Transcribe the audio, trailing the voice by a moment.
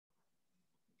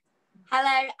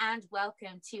Hello and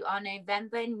welcome to our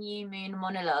November New Moon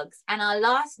Monologues and our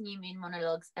last New Moon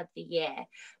Monologues of the year.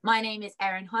 My name is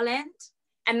Erin Holland.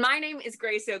 And my name is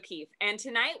Grace O'Keefe. And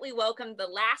tonight we welcome the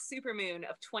last supermoon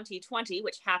of 2020,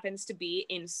 which happens to be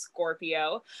in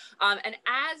Scorpio. And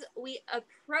as we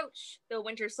approach the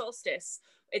winter solstice,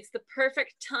 it's the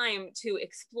perfect time to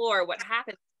explore what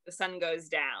happens when the sun goes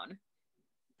down.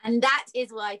 And that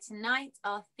is why tonight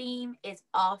our theme is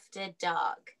After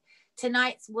Dark.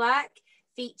 Tonight's work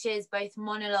features both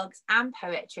monologues and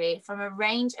poetry from a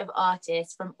range of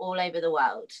artists from all over the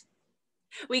world.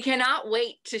 We cannot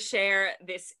wait to share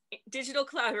this digital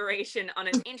collaboration on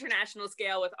an international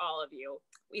scale with all of you.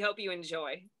 We hope you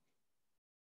enjoy.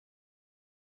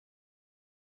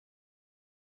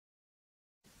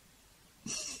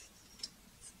 Shit.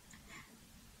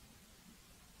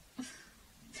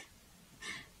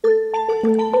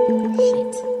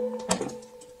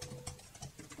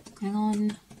 Hang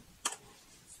on.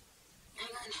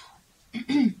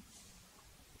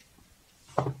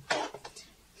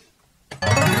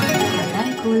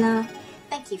 Hello, caller.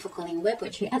 Thank you for calling Web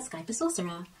Witchery at Skype a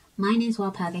Sorcerer. My name's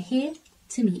Walpurga here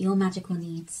to meet your magical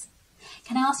needs.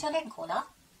 Can I ask your name, caller?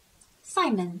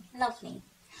 Simon. Lovely.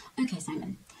 Okay,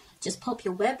 Simon. Just pop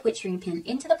your Web Witchery pin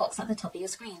into the box at the top of your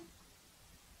screen.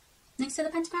 Next to the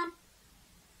pentagram?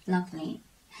 Lovely.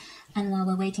 And while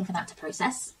we're waiting for that to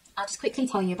process, I'll just quickly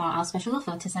tell you about our special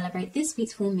offer to celebrate this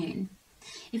week's full moon.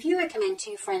 If you recommend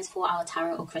 2 friends for our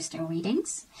tarot or crystal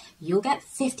readings, you'll get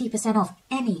 50% off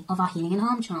any of our healing and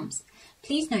harm charms.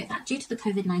 Please note that due to the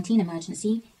COVID-19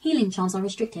 emergency, healing charms are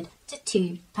restricted to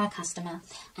 2 per customer,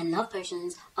 and love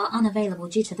potions are unavailable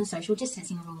due to the social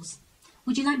distancing rules.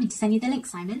 Would you like me to send you the link,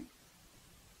 Simon?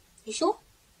 You sure?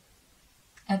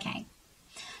 Okay.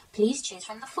 Please choose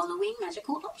from the following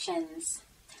magical options: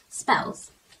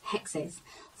 spells, hexes,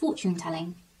 fortune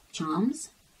telling, charms,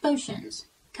 potions,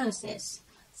 curses,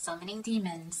 summoning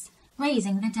demons,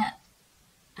 raising the dead,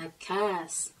 a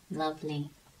curse.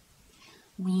 Lovely.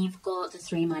 We've got the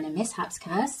 3 minor mishaps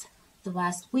curse, the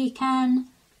worst weekend,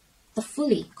 the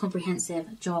fully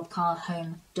comprehensive job, car,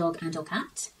 home, dog and or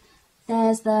cat.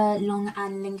 There's the long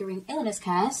and lingering illness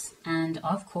curse, and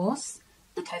of course,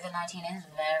 the COVID-19 is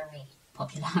very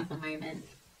popular at the moment.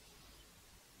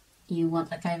 You want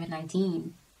the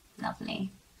COVID-19?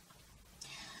 Lovely.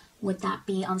 Would that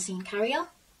be unseen carrier,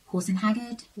 horse and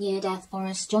haggard, near-death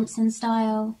Boris Johnson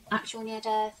style, actual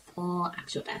near-death, or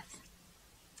actual death?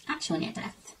 Actual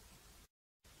near-death.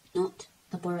 Not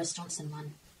the Boris Johnson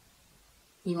one.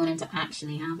 You want him to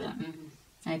actually have it.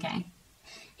 Okay.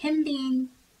 Him being...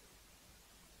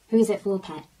 Who is it for,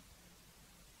 pet?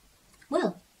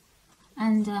 Will.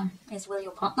 And is Will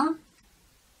your partner?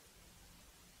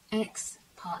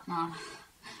 Ex-partner.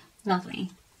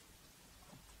 Lovely.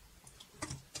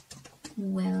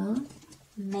 Will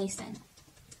Mason.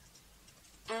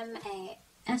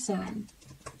 M-A-S-O-N.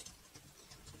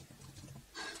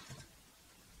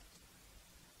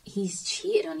 He's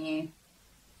cheated on you.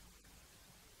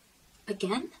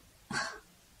 Again?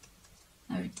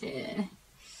 Oh dear.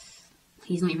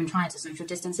 He's not even trying to social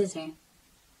distance, is he?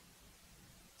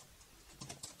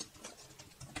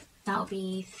 That'll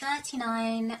be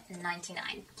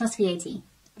 $39.99 plus VAT.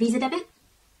 Visa debit?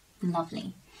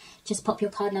 Lovely. Just pop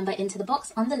your card number into the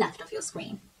box on the left of your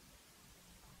screen.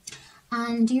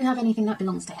 And do you have anything that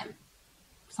belongs to him?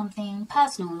 Something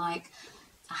personal like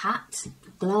a hat,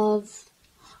 a glove,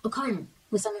 a comb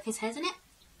with some of his hairs in it?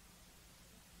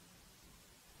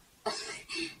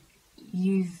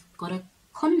 You've got a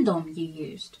condom you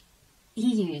used.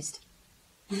 He used.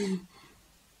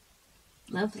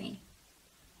 Lovely.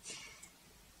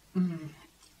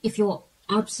 If you're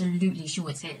absolutely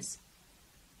sure it's his.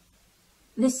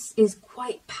 This is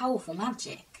quite powerful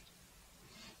magic.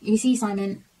 You see,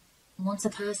 Simon, once a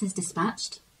curse is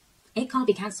dispatched, it can't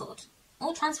be cancelled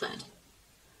or transferred.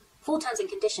 Full terms and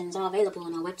conditions are available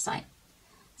on our website.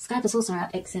 Skype a Sorcerer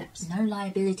accepts no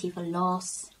liability for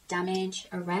loss, damage,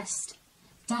 arrest,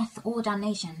 death or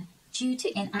damnation due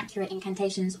to inaccurate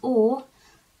incantations or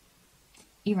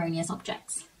erroneous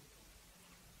objects.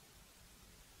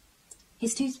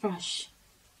 His toothbrush,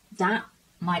 that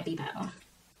might be better.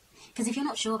 Because if you're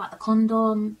not sure about the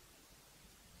condom,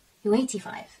 you're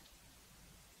 85.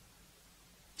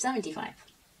 75.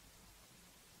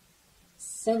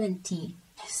 70%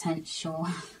 sure.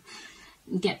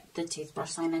 Get the toothbrush,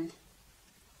 Simon.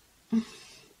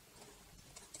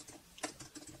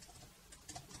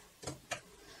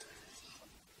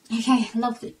 Okay,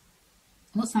 lovely.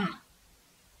 What's that?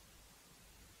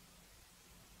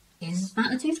 Is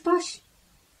that a toothbrush?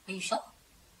 Are you sure?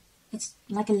 It's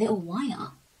like a little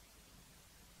wire.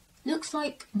 Looks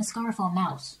like mascara for a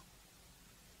mouse.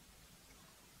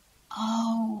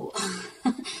 Oh,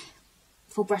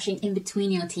 for brushing in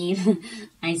between your teeth.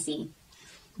 I see.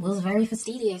 Will's very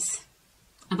fastidious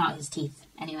about his teeth,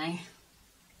 anyway.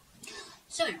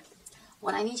 So,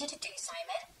 what I need you to do,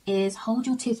 Simon, is hold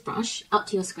your toothbrush up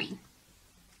to your screen.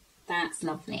 That's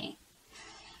lovely.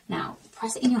 Now,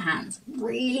 press it in your hands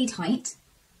really tight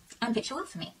and picture Will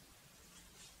for me.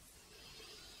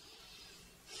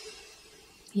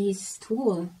 He's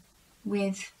tall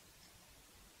with...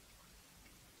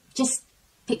 Just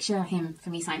picture him for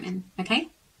me, Simon, okay?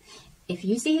 If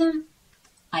you see him,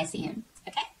 I see him,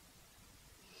 okay?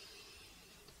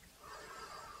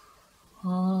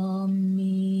 Amia,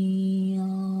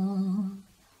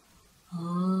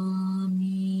 Amia,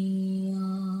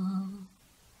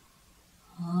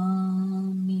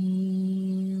 Amia.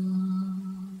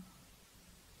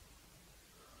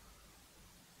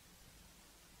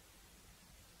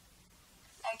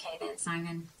 Okay then,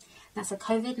 Simon. That's a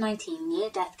COVID-19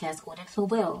 near-death care ordered for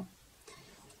Will.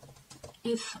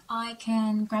 If I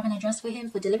can grab an address for him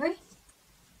for delivery?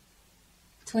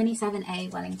 27A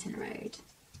Wellington Road.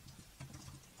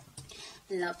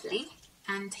 Lovely.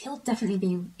 And he'll definitely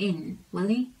be in, will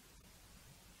he?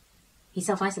 He's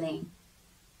self-isolating.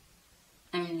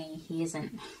 Only he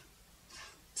isn't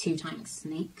two-time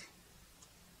snake.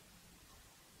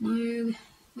 No,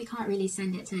 we can't really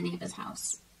send it to a neighbour's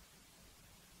house.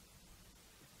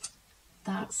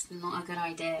 That's not a good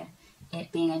idea,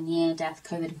 it being a near-death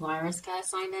COVID virus care,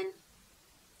 Simon.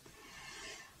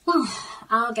 Well,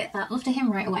 I'll get that off to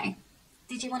him right away.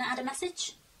 Did you want to add a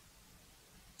message?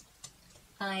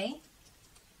 I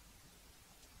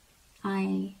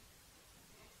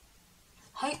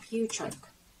hope you choke.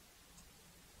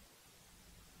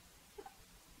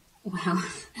 Well,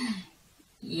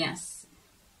 yes.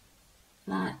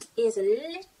 That is a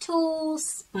little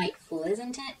spiteful,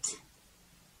 isn't it?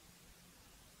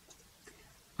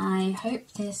 I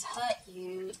hope this hurt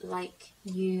you like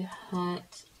you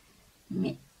hurt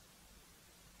me.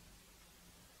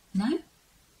 No?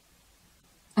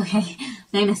 Okay,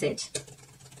 no message.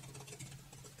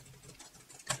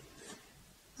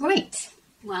 Right,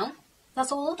 well,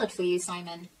 that's all ordered for you,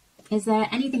 Simon. Is there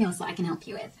anything else that I can help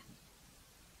you with?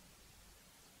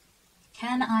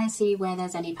 Can I see where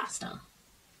there's any pasta?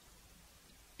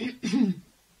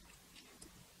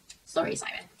 Sorry,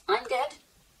 Simon. I'm good,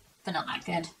 but not that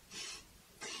good.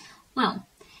 Well,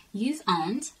 you've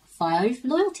earned 5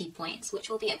 loyalty points, which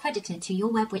will be accredited to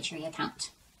your Web Witchery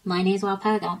account. My name is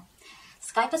Walpurga.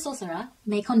 Skype a Sorcerer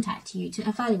may contact you to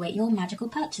evaluate your magical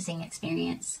purchasing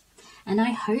experience, and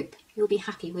I hope you'll be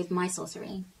happy with my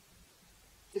sorcery.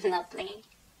 Lovely.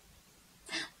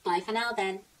 Bye for now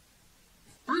then.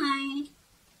 Bye.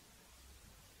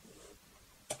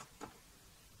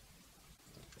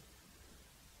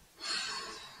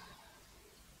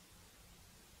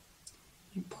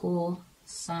 You poor,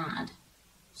 sad,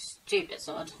 stupid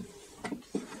sod.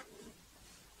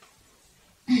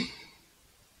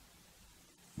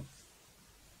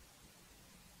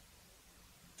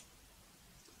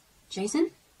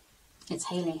 Jason? It's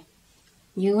Hayley.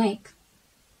 You awake?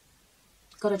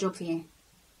 Got a job for you.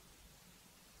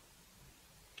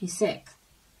 You sick?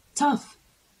 Tough.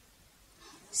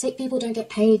 Sick people don't get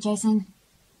paid, Jason.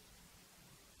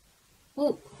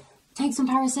 Well, take some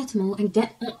paracetamol and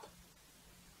get up.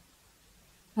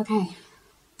 Okay.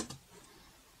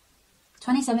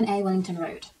 27A Wellington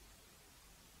Road.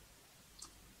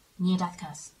 Near-death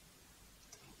curse.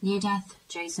 Near-death,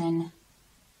 Jason.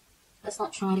 Let's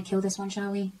not try to kill this one,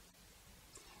 shall we?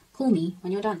 Call me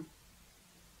when you're done.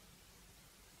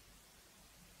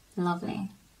 Lovely.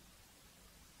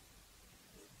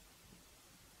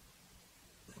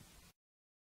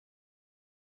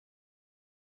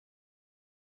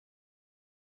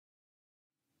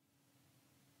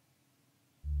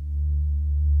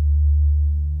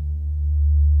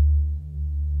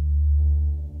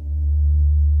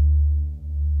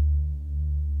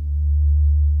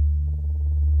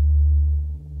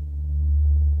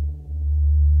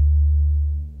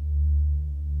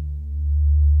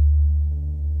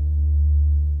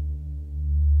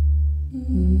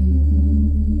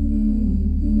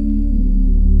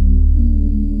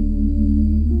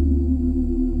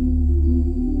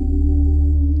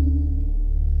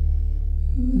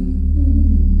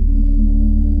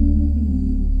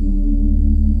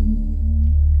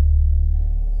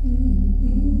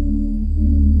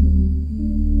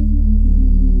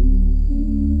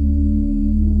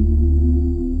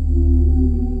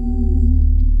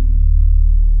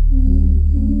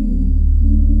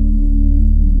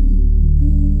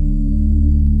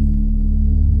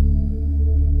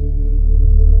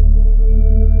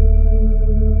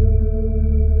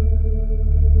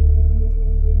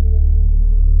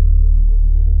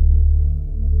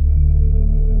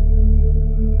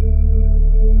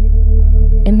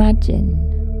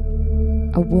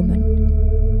 a woman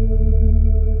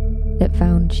that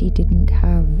found she didn't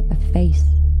have a face.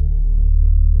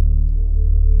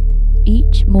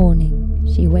 Each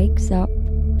morning she wakes up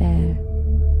bare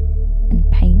and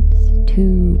paints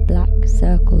 2 black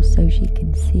circles so she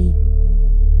can see.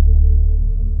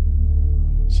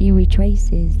 She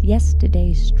retraces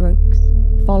yesterday's strokes,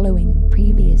 following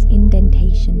previous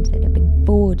indentations that have been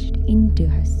forged into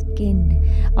her skin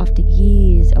after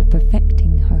years of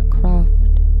perfecting her craft.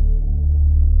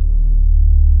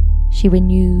 She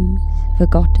renews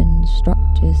forgotten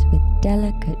structures with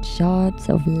delicate shards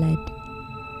of lead,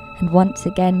 and once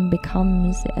again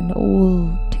becomes an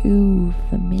all too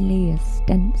familiar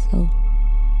stencil.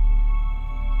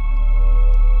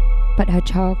 But her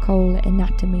charcoal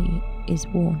anatomy is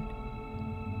worn,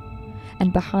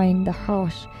 and behind the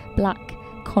harsh black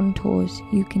contours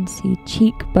you can see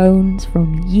cheekbones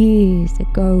from years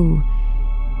ago,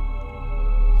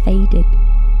 faded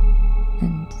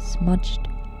and smudged,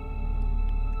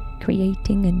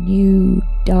 creating a new,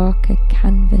 darker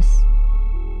canvas.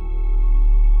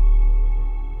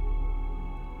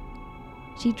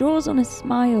 She draws on a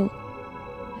smile.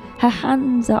 Her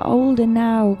hands are older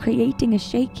now, creating a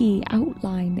shaky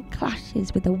outline that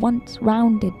clashes with a once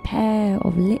rounded pair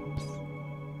of lips.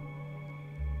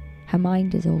 Her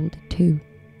mind is older too,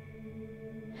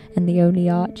 and the only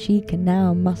art she can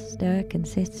now muster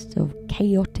consists of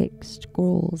chaotic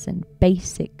scrawls and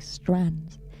basic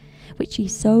strands, which she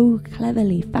so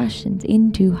cleverly fashions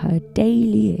into her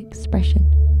daily expression.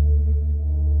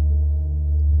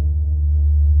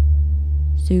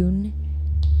 Soon,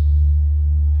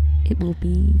 it will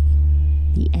be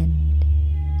the end,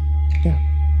 though.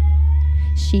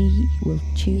 She will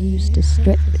choose to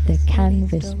strip the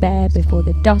canvas bare before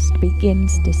the dust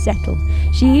begins to settle.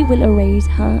 She will erase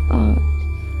her art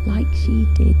like she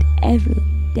did every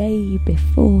day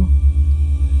before.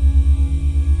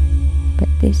 But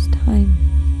this time,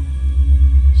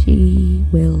 she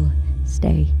will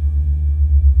stay.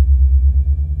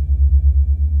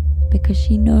 Because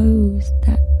she knows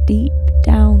that deep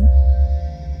down,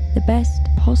 the best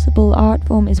possible art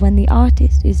form is when the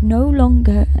artist is no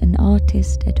longer an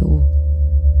artist at all.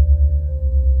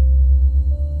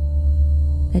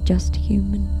 They're just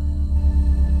human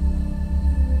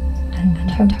and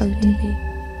totally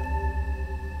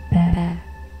bare.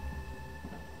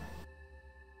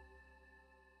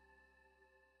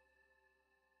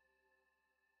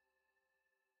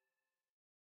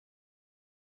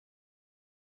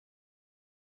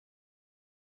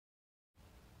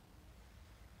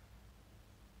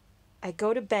 I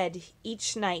go to bed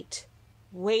each night,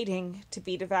 waiting to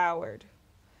be devoured.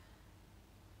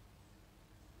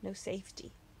 No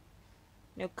safety,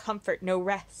 no comfort, no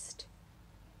rest.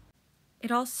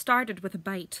 It all started with a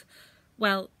bite.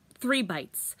 Well, 3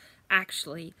 bites,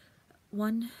 actually.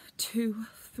 1, 2,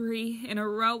 3 in a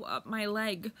row up my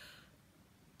leg.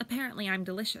 Apparently I'm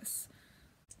delicious.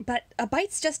 But a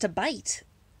bite's just a bite,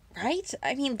 right?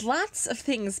 I mean, lots of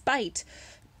things bite.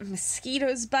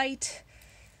 Mosquitoes bite.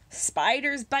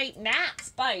 Spiders bite, gnats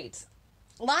bite.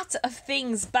 Lots of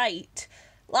things bite.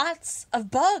 Lots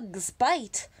of bugs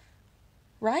bite.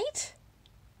 Right?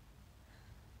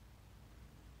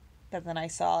 But then I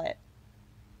saw it.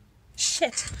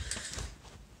 Shit.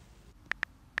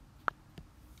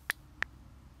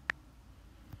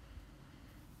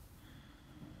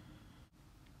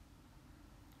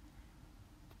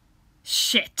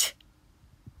 Shit.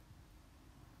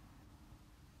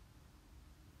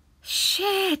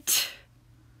 Shit!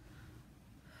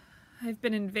 I've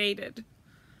been invaded.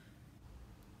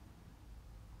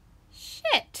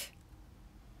 Shit!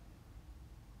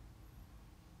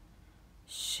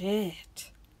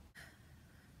 Shit.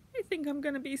 I think I'm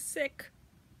gonna be sick.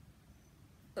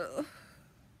 Ugh.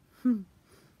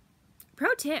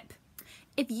 Pro tip.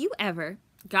 If you ever,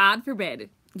 God forbid,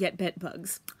 get bed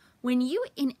bugs, when you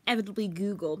inevitably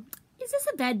Google, is this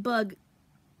a bed bug?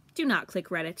 Do not click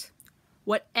Reddit.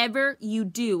 Whatever you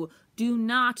do, do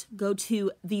not go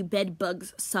to the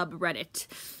bedbugs subreddit.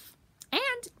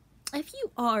 And if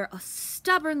you are a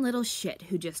stubborn little shit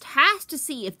who just has to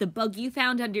see if the bug you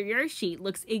found under your sheet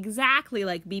looks exactly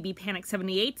like BB Panic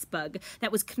 78's bug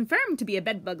that was confirmed to be a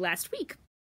bedbug last week.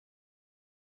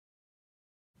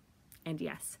 And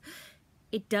yes,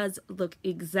 it does look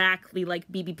exactly like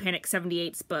BB Panic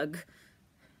 78's bug.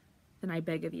 Then I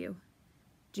beg of you,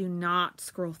 do not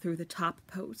scroll through the top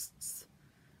posts.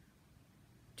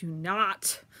 Do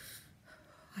not.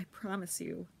 I promise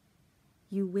you,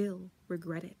 you will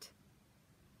regret it.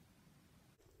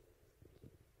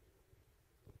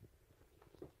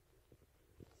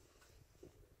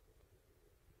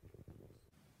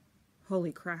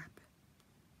 Holy crap.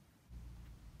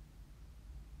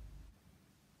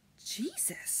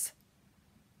 Jesus.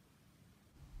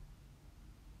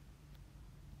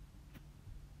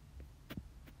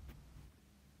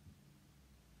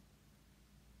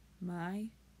 My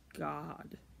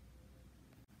God.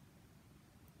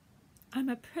 I'm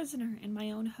a prisoner in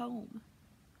my own home.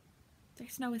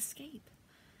 There's no escape.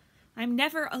 I'm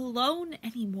never alone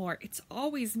anymore. It's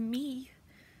always me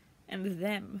and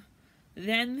them.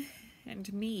 Them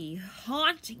and me,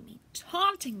 haunting me,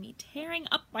 taunting me, tearing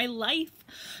up my life,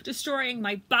 destroying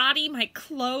my body, my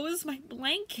clothes, my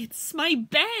blankets, my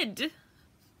bed.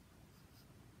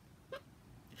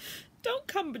 Don't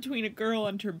come between a girl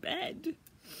and her bed.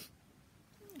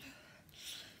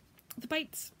 The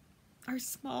bites are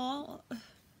small.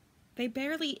 They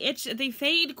barely itch. They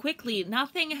fade quickly.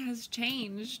 Nothing has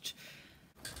changed.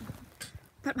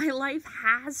 But my life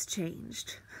has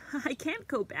changed. I can't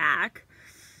go back.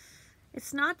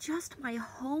 It's not just my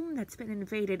home that's been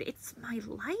invaded. It's my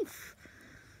life.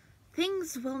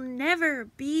 Things will never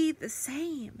be the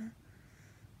same.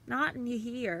 Not in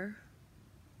here.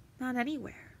 Not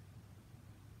anywhere.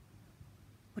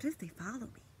 What if they follow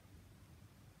me?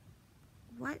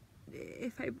 What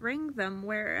if I bring them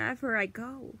wherever I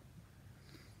go?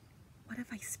 What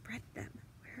if I spread them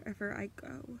wherever I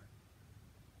go?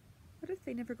 What if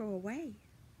they never go away?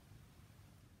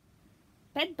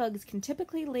 Bedbugs can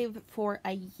typically live for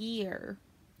a year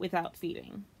without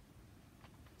feeding.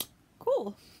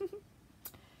 Cool.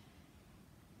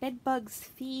 Bedbugs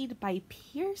feed by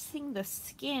piercing the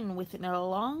skin with an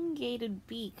elongated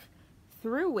beak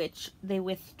through which they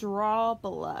withdraw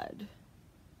blood.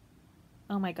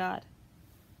 Oh my God.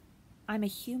 I'm a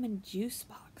human juice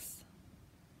box.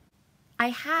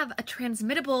 I have a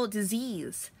transmittable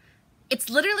disease. It's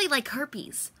literally like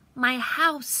herpes. My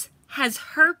house has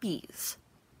herpes.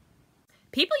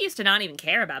 People used to not even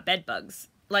care about bedbugs.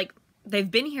 Like, they've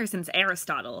been here since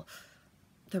Aristotle.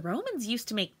 The Romans used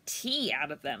to make tea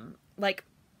out of them. Like,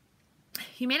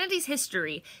 humanity's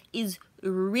history is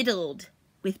riddled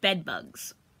with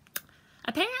bedbugs.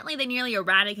 Apparently, they nearly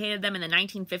eradicated them in the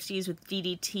 1950s with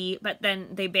DDT, but then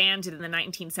they banned it in the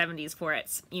 1970s for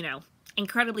its,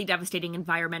 incredibly devastating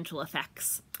environmental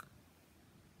effects.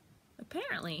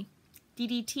 Apparently,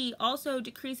 DDT also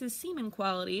decreases semen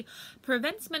quality,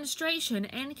 prevents menstruation,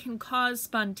 and can cause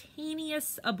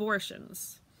spontaneous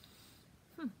abortions.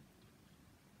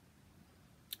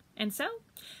 And so,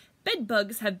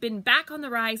 bedbugs have been back on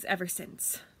the rise ever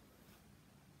since.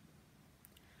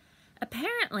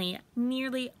 Apparently,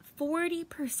 nearly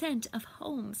 40% of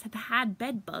homes have had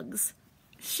bedbugs.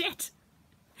 Shit!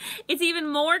 It's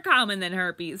even more common than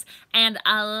herpes, and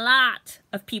a lot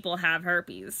of people have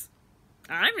herpes.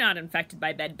 I'm not infected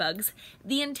by bedbugs.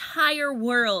 The entire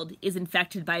world is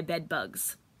infected by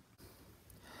bedbugs.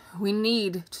 We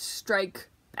need to strike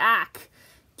back.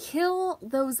 Kill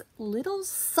those little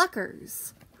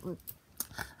suckers.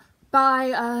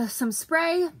 Buy some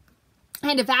spray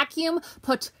and a vacuum.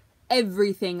 Put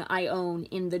everything I own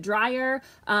in the dryer,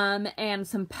 and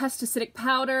some pesticidic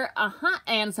powder,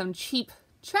 and some cheap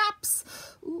traps.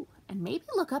 Ooh, and maybe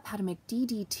look up how to make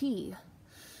DDT.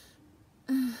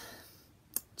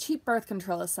 Cheap birth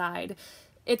control aside,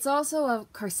 it's also a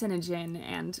carcinogen,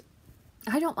 and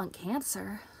I don't want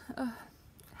cancer.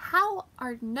 How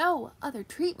are no other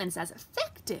treatments as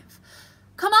effective?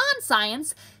 Come on,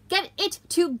 science! Get it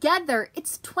together!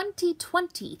 It's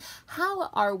 2020. How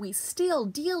are we still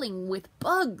dealing with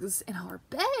bugs in our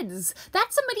beds?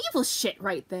 That's some medieval shit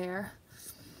right there.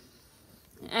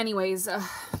 Anyways,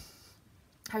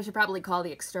 I should probably call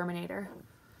the exterminator.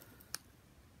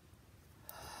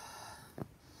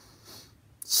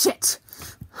 Shit!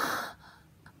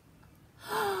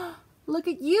 Look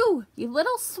at you, you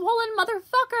little swollen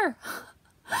motherfucker!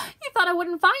 You thought I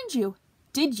wouldn't find you,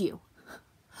 did you?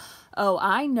 Oh,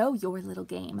 I know your little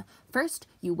game. First,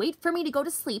 you wait for me to go to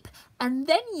sleep, and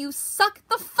then you suck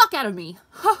the fuck out of me.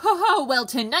 Ho ho ho! Well,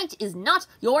 tonight is not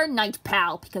your night,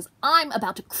 pal, because I'm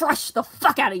about to crush the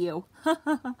fuck out of you.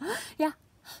 Yeah,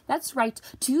 that's right.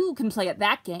 Two can play at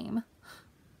that game.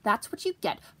 That's what you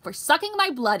get for sucking my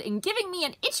blood and giving me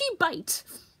an itchy bite.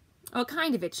 Oh,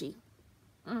 kind of itchy.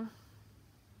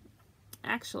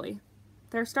 Actually,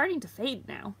 they're starting to fade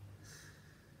now.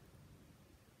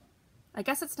 I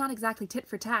guess it's not exactly tit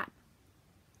for tat,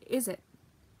 is it?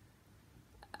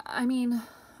 I mean,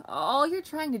 all you're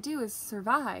trying to do is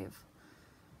survive.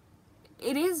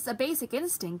 It is a basic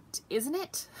instinct, isn't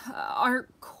it? Our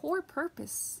core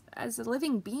purpose as a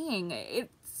living being.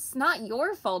 It's not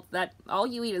your fault that all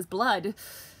you eat is blood.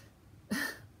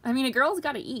 I mean, a girl's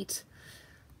gotta eat.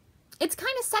 It's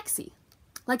kind of sexy,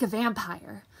 like a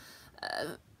vampire.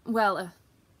 Well,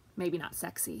 maybe not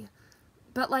sexy,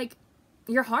 but like,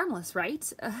 You're harmless, right?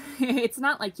 It's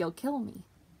not like you'll kill me,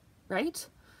 right?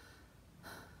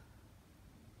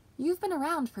 You've been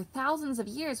around for thousands of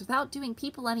years without doing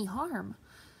people any harm.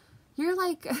 You're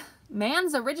like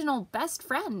man's original best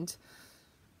friend.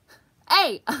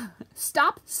 Hey,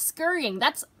 stop scurrying.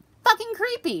 That's fucking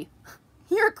creepy.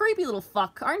 You're a creepy little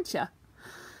fuck, aren't you?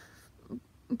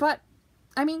 But,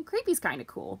 I mean, creepy's kind of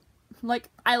cool. Like,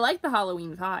 I like the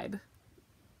Halloween vibe.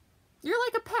 You're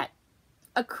like a pet.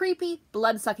 A creepy,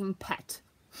 blood-sucking pet.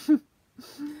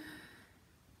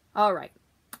 All right.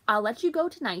 I'll let you go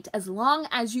tonight as long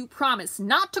as you promise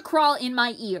not to crawl in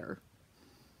my ear.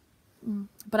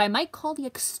 But I might call the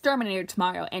exterminator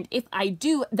tomorrow, and if I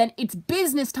do, then it's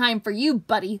business time for you,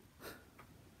 buddy.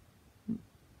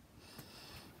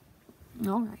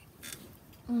 All right.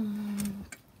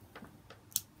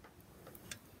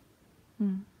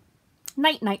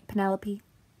 Night-night, Penelope.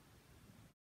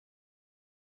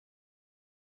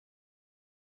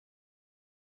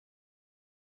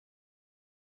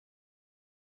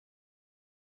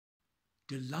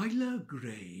 Delilah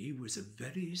Grey was a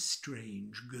very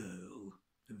strange girl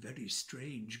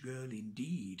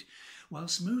indeed.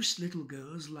 Whilst most little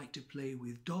girls liked to play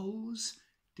with dolls,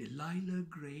 Delilah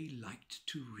Grey liked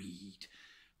to read,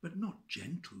 but not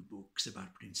gentle books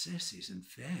about princesses and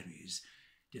fairies.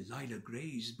 Delilah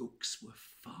Grey's books were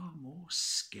far more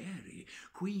scary.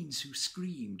 Queens who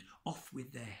screamed, off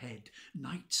with their head,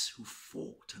 knights who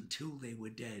fought until they were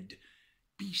dead,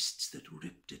 beasts that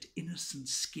ripped at innocent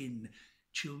skin,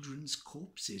 children's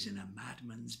corpses in a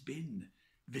madman's bin,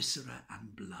 viscera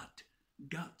and blood,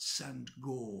 guts and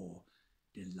gore.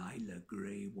 Delilah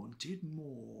Grey wanted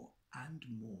more and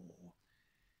more.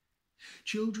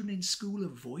 Children in school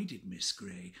avoided Miss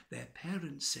Grey. Their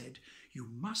parents said, "You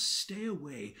must stay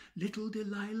away. Little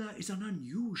Delilah is an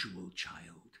unusual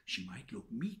child. She might look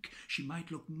meek, she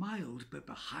might look mild, but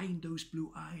behind those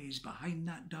blue eyes, behind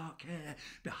that dark hair,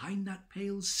 behind that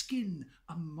pale skin,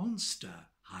 a monster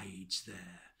hides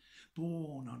there.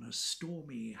 Born on a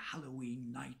stormy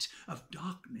Halloween night, of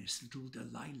darkness little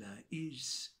Delilah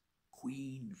is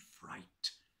Queen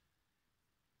Fright."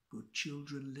 Good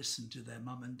children listened to their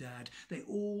mum and dad. They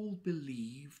all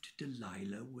believed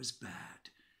Delilah was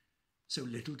bad. So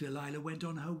little Delilah went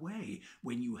on her way.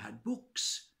 When you had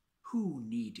books, who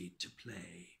needed to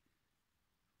play?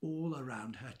 All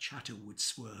around her chatter would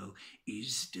swirl.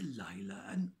 Is Delilah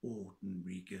an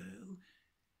ordinary girl?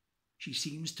 She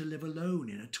seems to live alone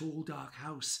in a tall dark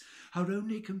house, her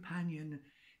only companion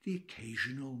the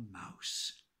occasional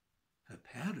mouse. Her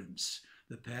parents,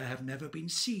 the pair, have never been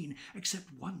seen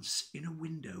except once in a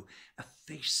window, a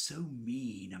face so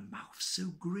mean, a mouth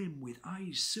so grim, with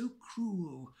eyes so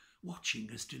cruel, watching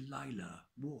as Delilah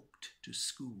walked to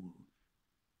school.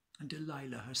 And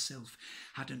Delilah herself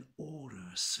had an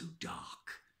aura so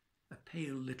dark, a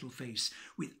pale little face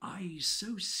with eyes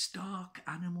so stark,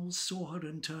 animals saw her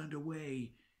and turned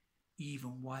away.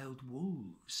 Even wild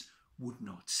wolves would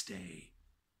not stay.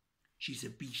 She's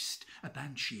a beast, a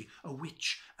banshee, a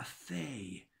witch, a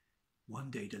fae.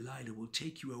 One day Delilah will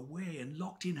take you away, and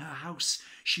locked in her house,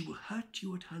 she will hurt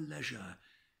you at her leisure.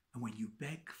 And when you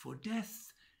beg for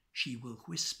death, she will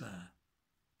whisper,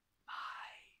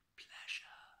 "My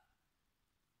pleasure."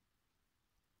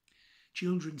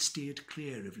 Children steered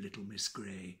clear of little Miss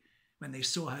Grey. When they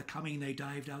saw her coming, they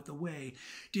dived out the way.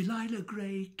 Delilah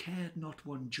Grey cared not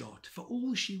one jot. For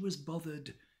all she was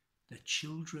bothered, the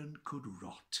children could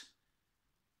rot.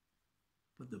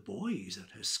 But the boys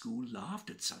at her school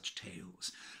laughed at such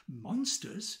tales.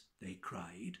 "Monsters," they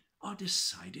cried, "are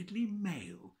decidedly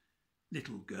male.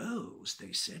 Little girls,"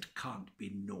 they said, "can't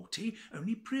be naughty,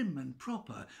 only prim and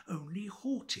proper, only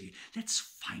haughty. Let's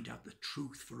find out the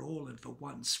truth for all and for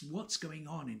once. What's going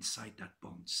on inside that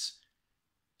bonce?"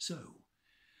 So,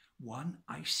 one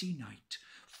icy night,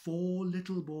 4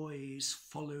 little boys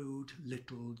followed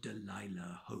little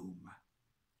Delilah home.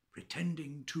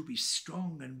 Pretending to be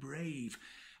strong and brave,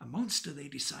 a monster they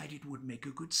decided would make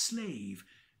a good slave.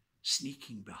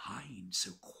 Sneaking behind,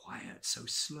 so quiet, so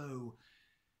slow.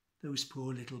 Those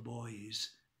poor little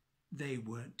boys, they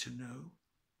weren't to know.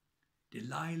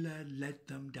 Delilah led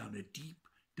them down a deep,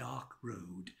 dark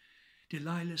road.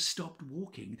 Delilah stopped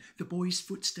walking, the boys'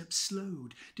 footsteps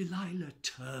slowed. Delilah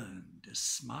turned, a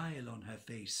smile on her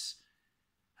face.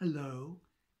 "Hello,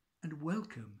 and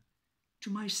welcome to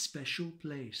my special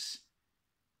place."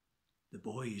 The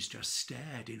boys just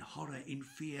stared in horror, in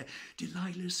fear.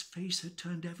 Delilah's face had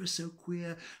turned ever so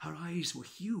queer. Her eyes were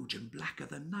huge and blacker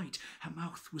than night. Her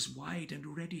mouth was wide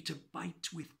and ready to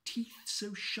bite, with teeth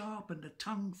so sharp and a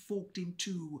tongue forked in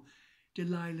two.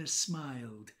 Delilah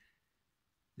smiled.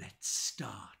 "Let's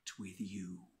start with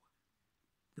you."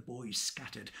 The The boys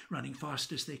scattered, running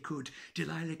fast as they could.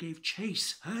 Delilah gave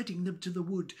chase, herding them to the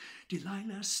wood.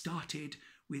 Delilah started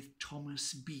with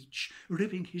Thomas Beach,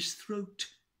 ripping his throat.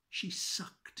 She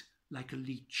sucked like a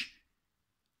leech.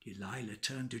 Delilah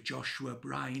turned to Joshua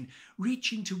Brine.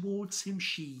 Reaching towards him,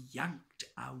 she yanked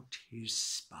out his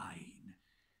spine.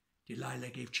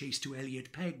 Delilah gave chase to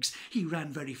Elliot Peggs. He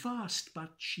ran very fast,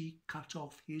 but she cut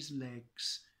off his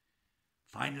legs.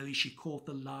 Finally she caught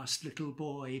the last little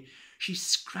boy. She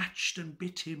scratched and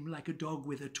bit him like a dog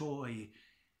with a toy.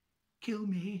 "Kill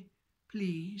me,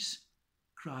 please,"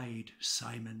 cried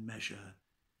Simon Measure.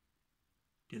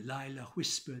 Delilah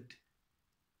whispered,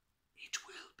 "It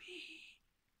will be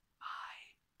my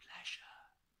pleasure."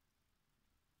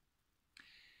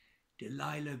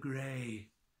 Delilah Grey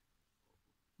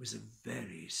was a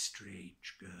very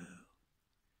strange girl.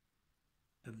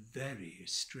 A very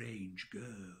strange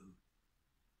girl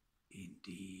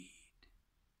indeed.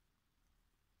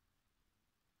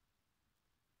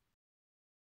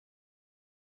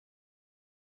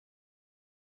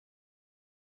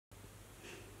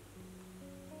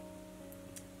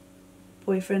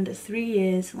 Boyfriend of 3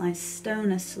 years lies stone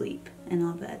asleep in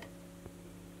our bed,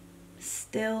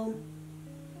 still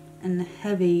and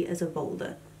heavy as a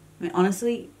boulder. I mean,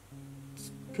 honestly,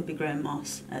 could be growing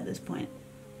moss at this point.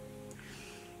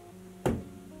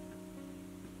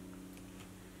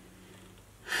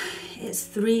 It's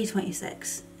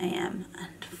 3:26 a.m.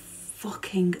 and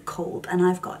fucking cold, and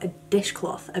I've got a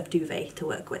dishcloth of duvet to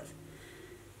work with.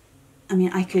 I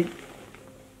mean, I could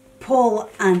pull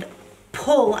and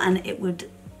it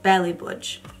would barely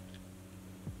budge.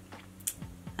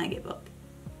 I give up.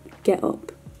 Get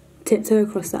up, tiptoe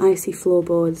across the icy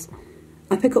floorboards.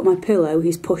 I pick up my pillow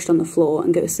he's pushed on the floor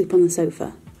and go to sleep on the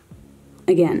sofa.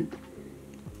 Again.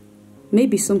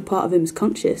 Maybe some part of him is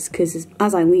conscious, because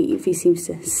as I leave, he seems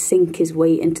to sink his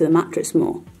weight into the mattress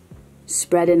more.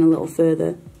 Spread in a little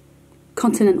further.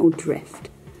 Continental drift.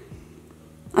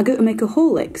 I go to make a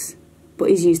Horlicks, but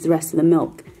he's used the rest of the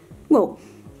milk. Well,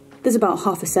 there's about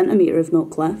 1/2 centimetre of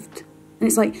milk left. And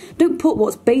it's like, don't put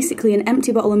what's basically an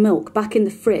empty bottle of milk back in the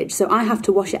fridge so I have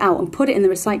to wash it out and put it in the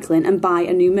recycling and buy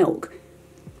a new milk.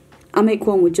 I make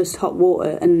one with just hot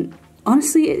water, and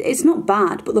honestly, it's not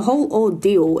bad, but the whole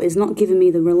ordeal is not giving me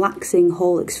the relaxing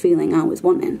Horlicks feeling I was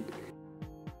wanting.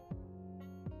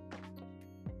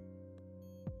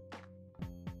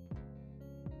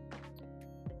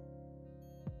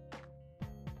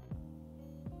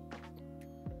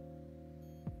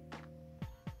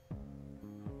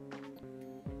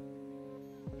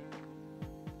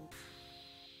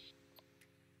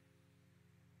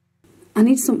 I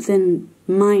need something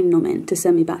mind-numbing to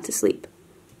send me back to sleep.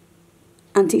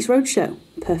 Antiques Roadshow,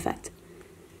 perfect.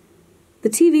 The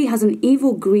TV has an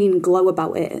evil green glow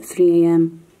about it at 3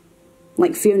 a.m.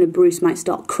 Like Fiona Bruce might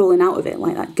start crawling out of it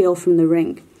like that girl from The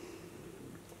Ring.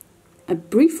 I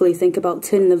briefly think about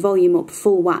turning the volume up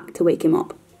full whack to wake him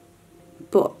up.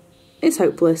 But it's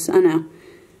hopeless, I know.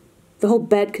 The whole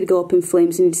bed could go up in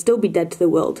flames and he'd still be dead to the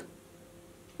world.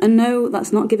 And no,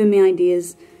 that's not giving me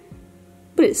ideas,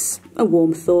 but it's a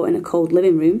warm thought in a cold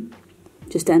living room,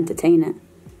 just to entertain it.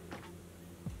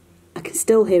 I can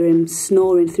still hear him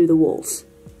snoring through the walls,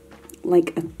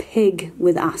 like a pig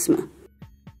with asthma.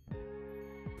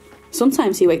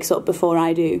 Sometimes he wakes up before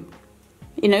I do.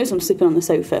 He knows I'm sleeping on the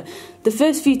sofa. The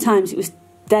first few times he was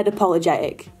dead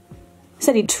apologetic.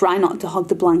 Said he'd try not to hog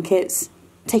the blankets,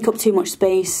 take up too much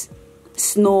space,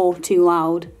 snore too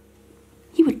loud.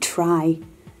 He would try.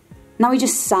 Now he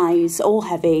just sighs, all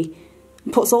heavy,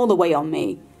 and puts all the weight on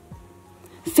me.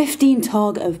 15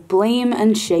 tog of blame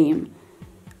and shame.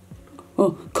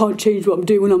 Oh, can't change what I'm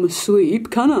doing when I'm asleep,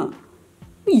 can I?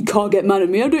 You can't get mad at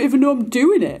me, I don't even know I'm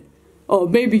doing it. Oh,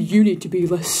 maybe you need to be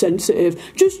less sensitive.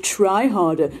 Just try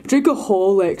harder. Drink a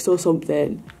Horlicks or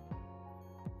something.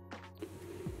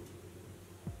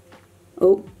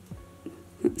 Oh,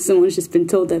 someone's just been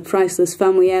told their priceless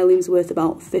family heirloom's worth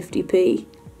about 50p.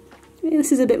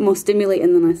 This is a bit more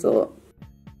stimulating than I thought.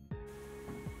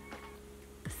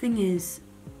 The thing is,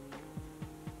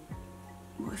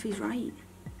 what if he's right?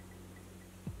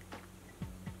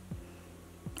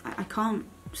 I can't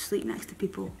sleep next to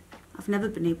people. I've never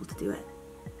been able to do it.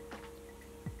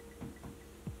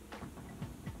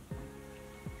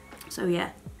 So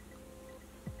yeah,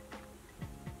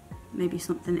 maybe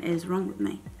something is wrong with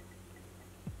me.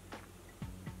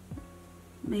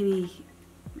 Maybe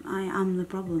I am the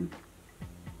problem.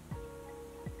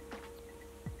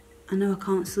 I know I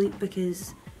can't sleep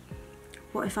because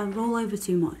what if I roll over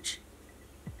too much?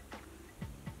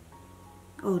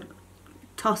 Or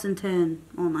toss and turn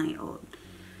all night, or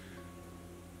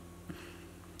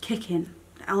kicking,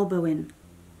 elbowing,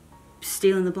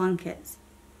 stealing the blankets?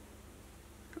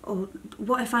 Or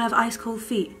what if I have ice cold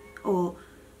feet? Or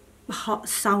hot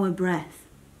sour breath?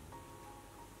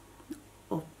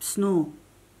 Or snore?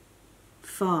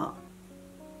 Fart?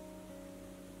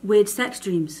 Weird sex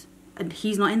dreams and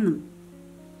he's not in them?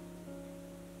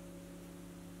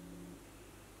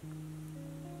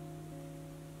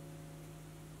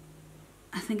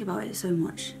 I think about it so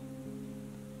much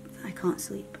that I can't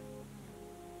sleep.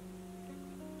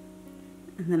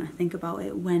 And then I think about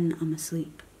it when I'm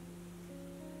asleep.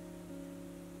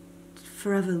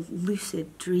 Forever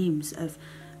lucid dreams of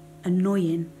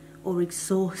annoying or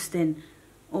exhausting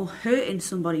or hurting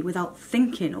somebody without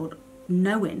thinking or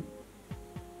knowing.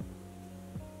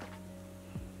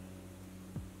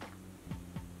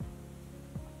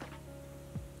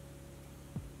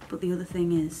 But the other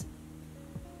thing is,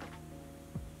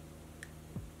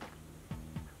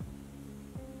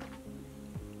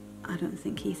 I don't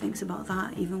think he thinks about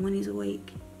that even when he's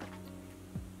awake.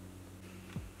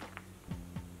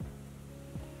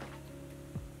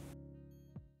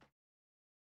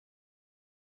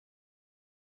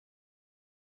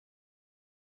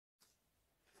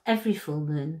 Every full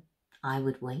moon, I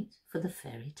would wait for the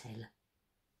Fairy Tailor.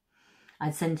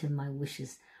 I'd send him my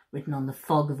wishes, written on the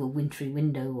fog of a wintry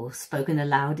window or spoken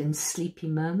aloud in sleepy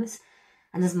murmurs,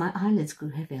 and as my eyelids grew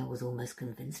heavy, I was almost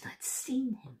convinced I'd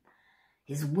seen him,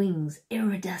 his wings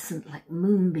iridescent like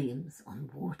moonbeams on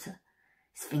water,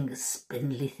 his fingers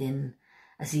spindly thin,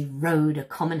 as he rode a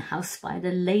common house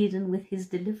spider laden with his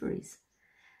deliveries.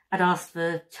 I'd asked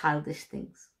for childish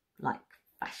things, like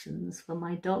fashions for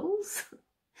my dolls,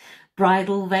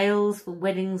 bridal veils for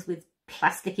weddings with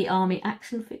plasticky army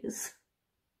action figures.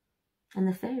 And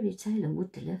the Fairy Tailor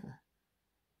would deliver.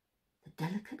 The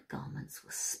delicate garments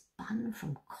were spun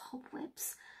from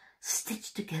cobwebs,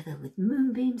 stitched together with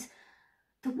moonbeams.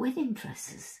 The wedding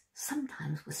dresses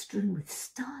sometimes were strewn with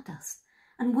stardust,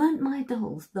 and weren't my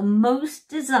dolls the most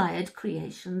desired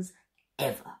creations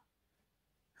ever?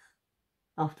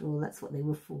 After all, that's what they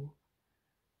were for.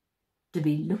 To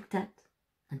be looked at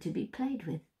and to be played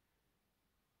with.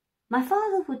 My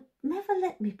father would never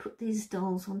let me put these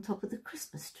dolls on top of the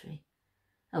Christmas tree.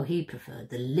 Oh, he preferred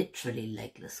the literally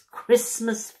legless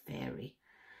Christmas fairy.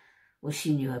 Well,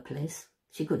 she knew her place.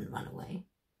 She couldn't run away.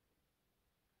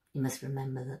 You must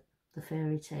remember that the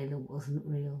Fairy Tailor wasn't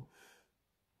real.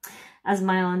 As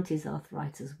my auntie's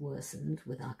arthritis worsened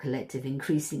with our collective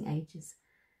increasing ages,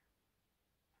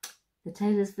 the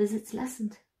tailor's visits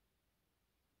lessened,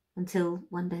 until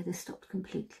one day they stopped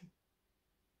completely.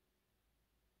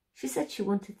 She said she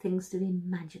wanted things to be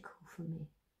magical for me,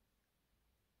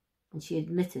 and she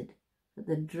admitted that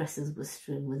the dresses were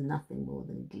strewn with nothing more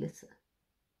than glitter.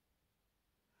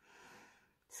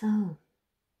 So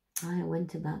I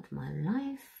went about my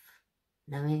life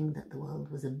knowing that the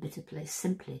world was a bitter place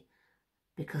simply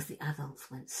because the adults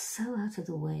went so out of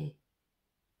the way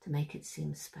to make it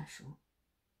seem special.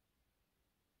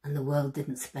 And the world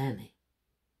didn't spare me.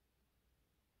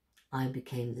 I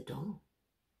became the doll,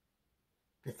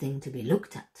 the thing to be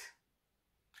looked at,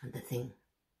 and the thing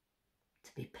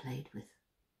to be played with.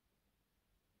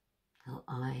 How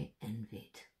I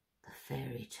envied the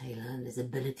Fairy Tailor and his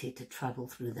ability to travel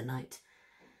through the night.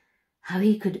 How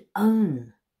he could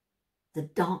own the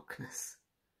darkness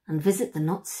and visit the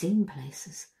not seen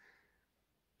places.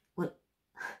 Well,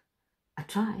 I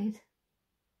tried.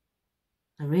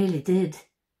 I really did.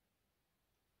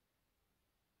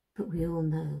 But we all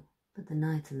know that the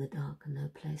night and the dark are no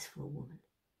place for a woman.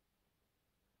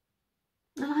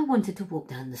 And I wanted to walk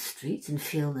down the streets and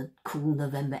feel the cool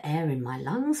November air in my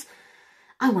lungs.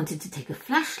 I wanted to take a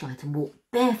flashlight and walk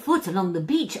barefoot along the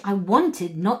beach. I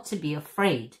wanted not to be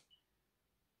afraid.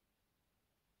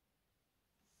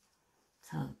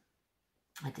 So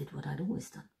I did what I'd always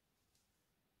done.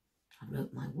 I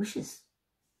wrote my wishes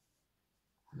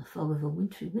on the fog of a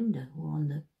wintry window or on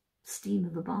the steam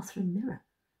of a bathroom mirror.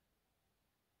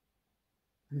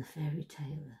 And the Fairy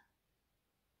Tailor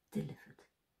delivered.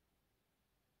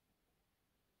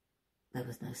 There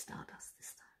was no stardust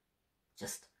this time,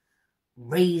 just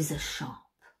razor-sharp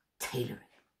tailoring.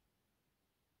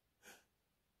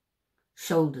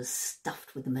 Shoulders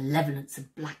stuffed with the malevolence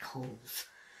of black holes.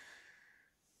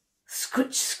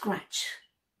 Scritch-scratch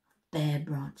of bare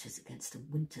branches against a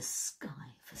winter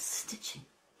sky for stitching.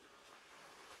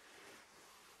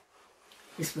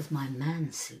 This was my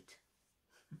man suit.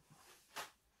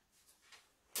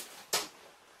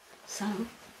 So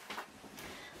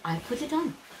I put it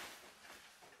on,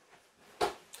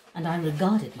 and I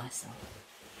regarded myself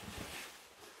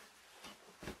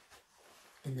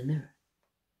in the mirror.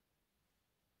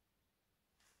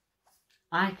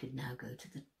 I could now go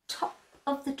to the top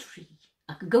of the tree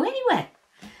could go anywhere.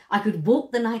 I could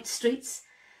walk the night streets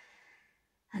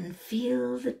and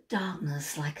feel the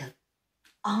darkness like an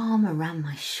arm around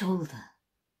my shoulder.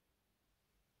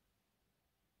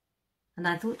 And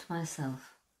I thought to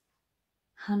myself,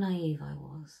 how naive I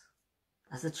was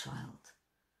as a child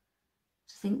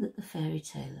to think that the fairy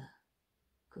tailor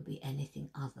could be anything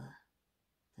other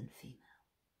than female.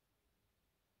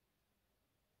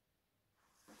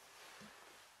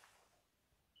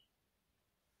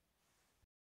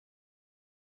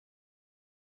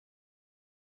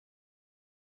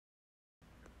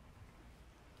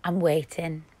 I'm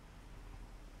waiting.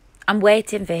 I'm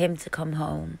waiting for him to come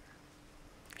home.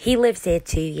 He lives here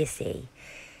too, you see.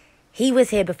 He was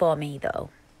here before me,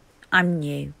 though. I'm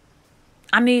new.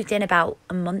 I moved in about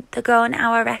a month ago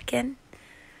now, I reckon.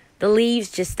 The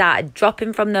leaves just started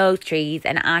dropping from those trees,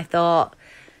 and I thought,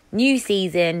 new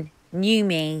season, new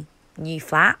me, new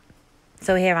flat.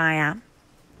 So here I am.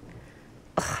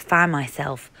 I find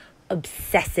myself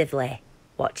obsessively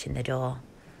watching the door.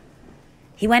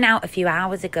 He went out a few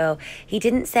hours ago. He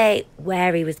didn't say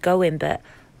where he was going, but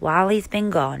while he's been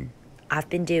gone, I've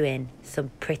been doing some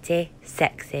pretty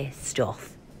sexy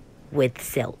stuff with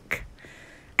silk.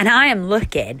 And I am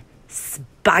looking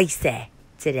spicy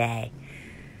today.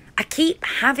 I keep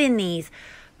having these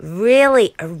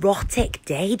really erotic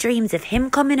daydreams of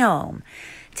him coming home,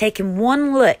 taking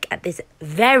one look at this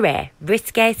very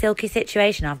risque silky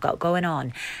situation I've got going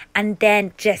on, and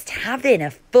then just having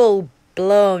a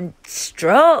full-blown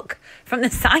stroke from the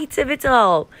sight of it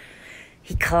all.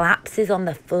 He collapses on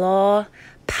the floor,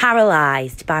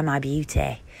 paralysed by my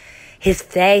beauty. His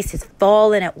face is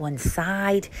fallen at one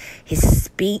side, his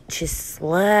speech is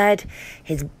slurred,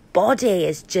 his body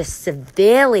is just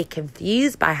severely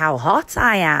confused by how hot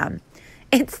I am.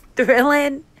 It's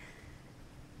thrilling.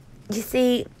 You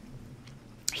see,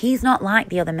 he's not like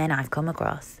the other men I've come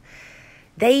across.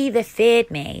 They either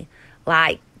feared me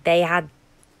like they had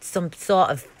some sort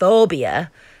of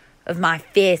phobia of my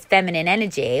fierce feminine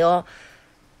energy, or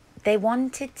they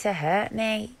wanted to hurt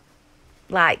me,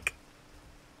 like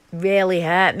really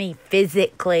hurt me,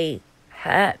 physically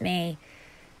hurt me,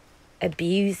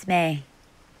 abuse me,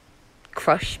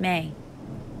 crush me.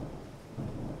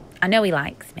 I know he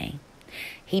likes me.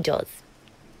 He does.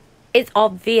 It's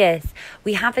obvious.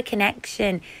 We have a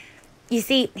connection. You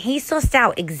see, he sussed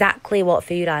out exactly what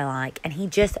food I like, and he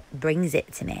just brings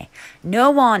it to me.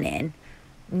 No warning,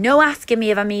 no asking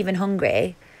me if I'm even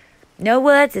hungry, no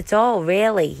words at all,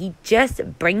 really. He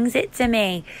just brings it to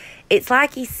me. It's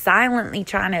like he's silently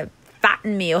trying to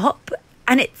fatten me up,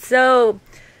 and it's so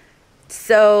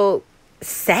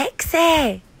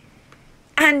sexy.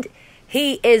 And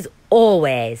he is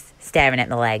always staring at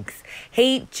my legs.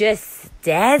 He just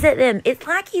stares at them. It's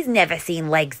like he's never seen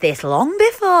legs this long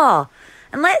before.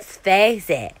 And let's face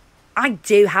it, I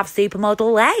do have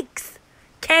supermodel legs.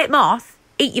 Kate Moss,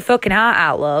 eat your fucking heart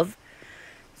out, love.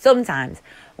 Sometimes,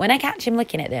 when I catch him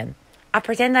looking at them, I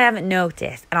pretend I haven't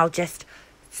noticed, and I'll just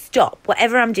stop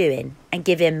whatever I'm doing and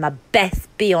give him my best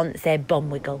Beyonce bum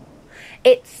wiggle.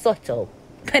 It's subtle,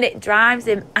 but it drives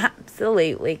him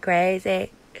absolutely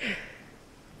crazy.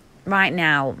 Right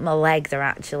now, my legs are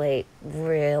actually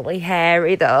really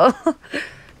hairy, though.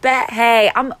 But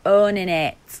hey, I'm owning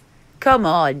it. Come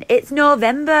on, it's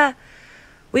November.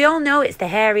 We all know it's the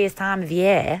hairiest time of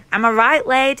year. Am I right,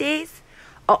 ladies?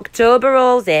 October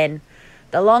rolls in.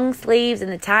 The long sleeves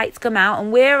and the tights come out,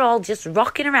 and we're all just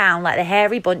rocking around like the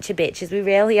hairy bunch of bitches we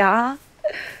really are.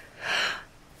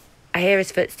 I hear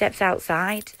his footsteps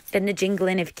outside, then the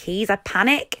jingling of keys. I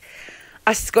panic.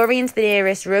 I scurry into the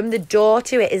nearest room. The door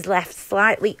to it is left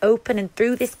slightly open, and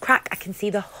through this crack I can see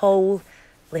the whole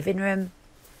living room.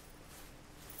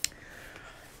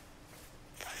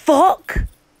 Fuck!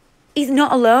 He's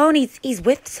not alone. He's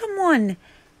with someone.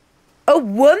 A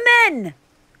woman!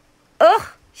 Ugh,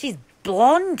 she's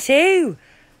blonde too.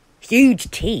 Huge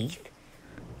teeth.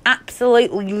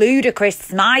 Absolutely ludicrous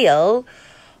smile.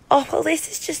 Oh, well, this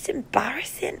is just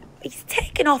embarrassing. He's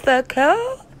taken off her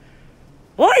coat.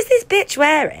 What is this bitch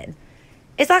wearing?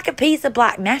 It's like a piece of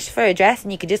black mesh for a dress,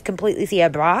 and you could just completely see her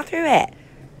bra through it.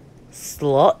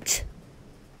 Slut.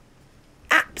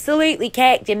 Absolutely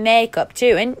caked in makeup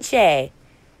too, isn't she?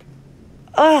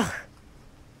 Ugh.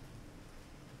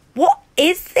 What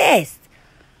is this?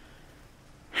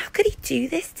 How could he do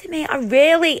this to me? I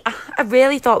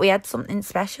really thought we had something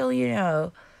special, you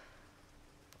know.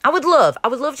 I would love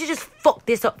to just fuck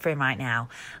this up for him right now.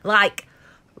 Like,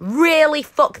 really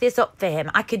fuck this up for him.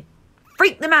 I could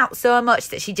freak them out so much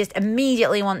that she just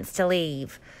immediately wants to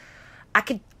leave. I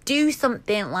could do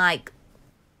something like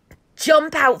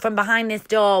jump out from behind this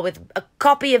door with a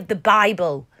copy of the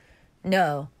Bible.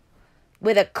 No.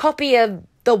 with a copy of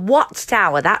The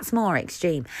Watchtower, that's more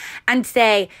extreme, and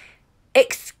say,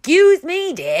 "Excuse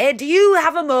me, dear, do you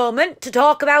have a moment to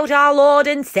talk about our Lord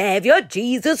and Saviour,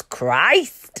 Jesus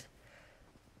Christ?"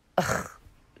 Ugh,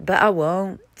 but I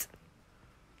won't.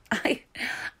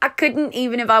 I couldn't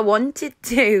even if I wanted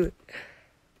to.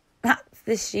 That's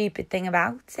the stupid thing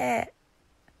about it.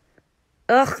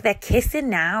 Ugh, they're kissing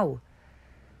now.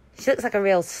 She looks like a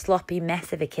real sloppy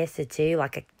mess of a kisser too,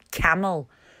 like a camel.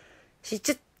 She's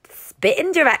just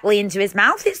spitting directly into his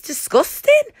mouth. It's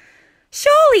disgusting.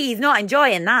 Surely he's not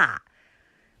enjoying that.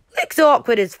 Looks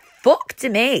awkward as fuck to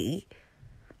me.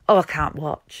 Oh, I can't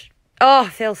watch. Oh, I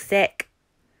feel sick.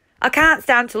 I can't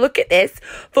stand to look at this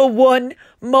for one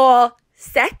more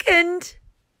second.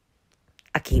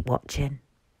 I keep watching.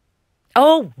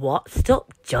 Oh, what?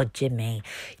 Stop judging me.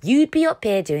 You'd be up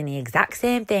here doing the exact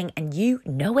same thing and you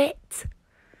know it.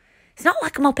 It's not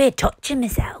like I'm up here touching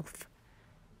myself.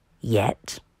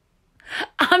 Yet.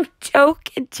 I'm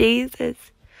joking,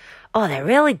 Jesus. Oh, they're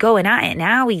really going at it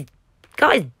now. He's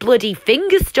got his bloody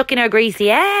fingers stuck in her greasy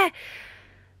hair.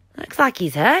 Looks like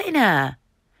he's hurting her.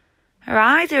 Her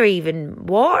eyes are even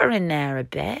watering there a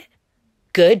bit.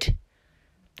 Good.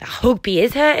 I hope he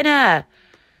is hurting her.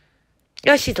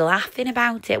 Oh, she's laughing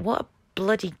about it. What a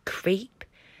bloody creep.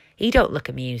 He don't look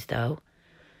amused, though.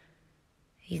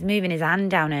 He's moving his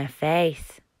hand down her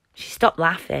face. She stopped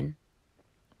laughing.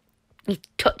 He's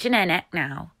touching her neck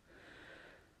now.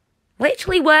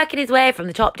 Literally working his way from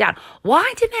the top down.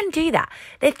 Why do men do that?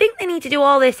 They think they need to do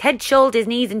all this head, shoulders,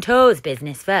 knees and toes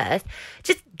business first.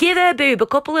 Just give her boob a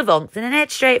couple of unks and then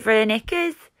head straight for her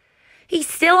knickers. He's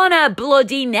still on her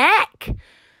bloody neck.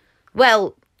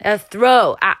 Well, her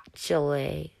throat,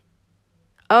 actually.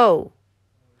 Oh.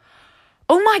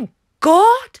 Oh my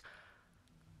God.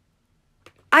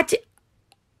 I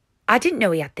didn't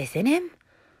know he had this in him.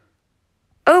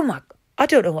 Oh my, I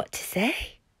don't know what to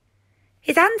say.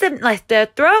 His hands haven't left her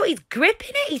throat. He's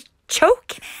gripping it. He's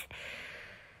choking it.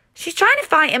 She's trying to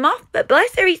fight him off, but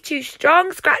bless her, he's too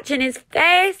strong, scratching his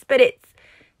face, but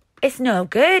it's no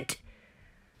good.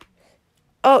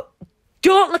 Oh,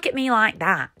 don't look at me like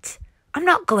that. I'm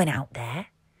not going out there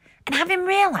and have him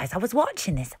realise I was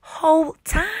watching this whole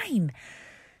time.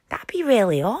 That'd be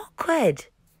really awkward.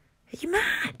 Are you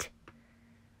mad?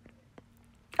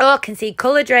 Oh, I can see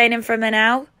colour draining from her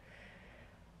now.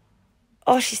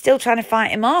 Oh, she's still trying to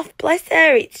fight him off. Bless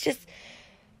her. It's just...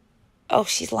 Oh,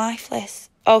 she's lifeless.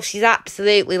 Oh, she's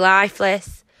absolutely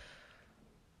lifeless.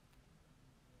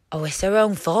 Oh, it's her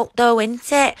own fault though,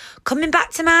 isn't it? Coming back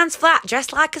to man's flat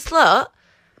dressed like a slut.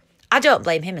 I don't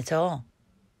blame him at all.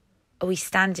 Oh, he's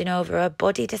standing over her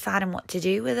body deciding what to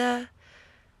do with her.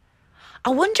 I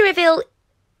wonder if he'll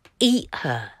eat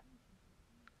her.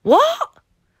 What?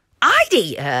 I'd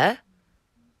eat her?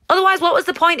 Otherwise, what was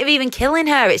the point of even killing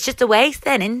her? It's just a waste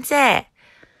then, isn't it?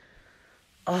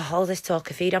 Oh, all this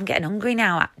talk of food. I'm getting hungry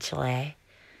now, actually.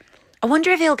 I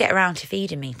wonder if he'll get around to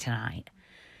feeding me tonight.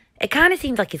 It kind of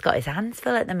seems like he's got his hands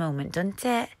full at the moment, doesn't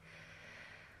it?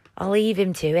 I'll leave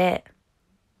him to it.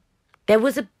 There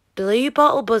was a blue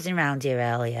bottle buzzing round here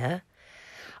earlier.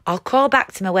 I'll crawl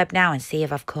back to my web now and see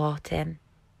if I've caught him.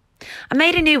 I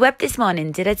made a new web this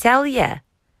morning, did I tell you?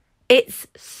 It's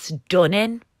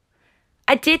stunning.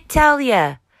 I did tell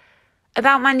you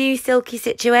about my new silky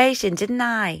situation, didn't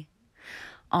I?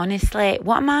 Honestly,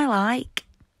 what am I like?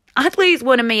 I'd lose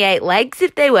one of my 8 legs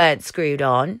if they weren't screwed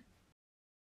on.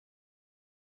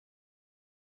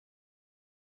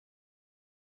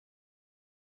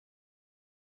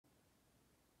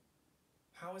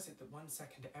 How is it that 1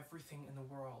 second everything in the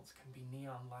world can be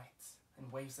neon lights and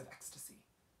waves of ecstasy?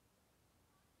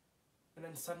 And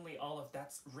then suddenly all of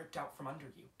that's ripped out from under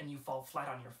you and you fall flat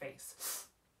on your face.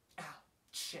 Ow,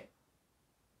 shit.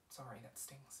 Sorry, that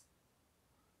stings.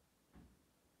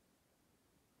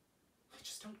 I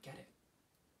just don't get it.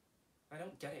 I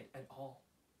don't get it at all.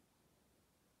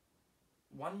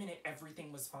 1 minute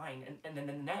everything was fine and then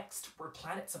the next we're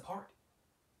planets apart.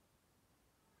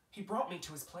 He brought me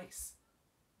to his place.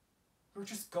 We were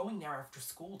just going there after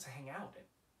school to hang out. And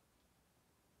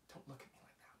don't look at me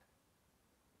like that.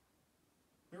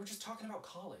 We were just talking about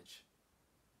college.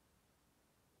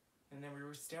 And then we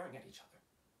were staring at each other.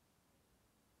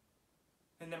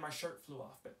 And then my shirt flew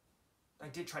off, but I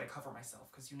did try to cover myself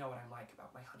because you know what I'm like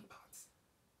about my honeypots.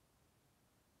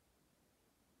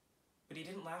 But he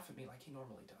didn't laugh at me like he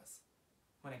normally does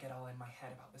when I get all in my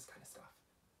head about this kind of stuff.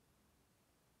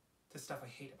 The stuff I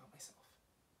hate about myself.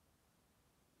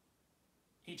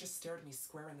 He just stared me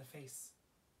square in the face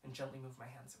and gently moved my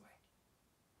hands away.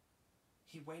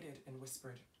 He waited and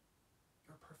whispered,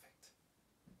 "You're perfect."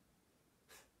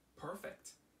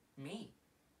 Perfect? Me?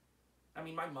 I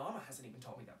mean, my mama hasn't even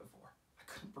told me that before. I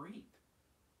couldn't breathe.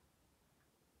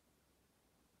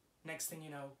 Next thing you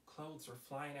know, clothes were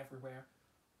flying everywhere.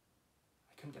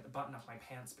 I couldn't get the button off my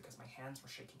pants because my hands were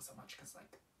shaking so much because,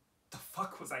 like, the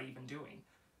fuck was I even doing?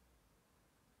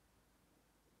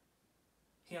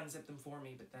 He unzipped them for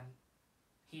me, but then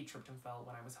he tripped and fell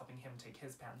when I was helping him take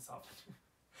his pants off.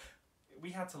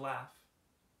 We had to laugh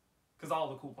because all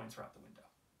the cool points were out the window.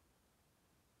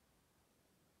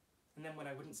 And then when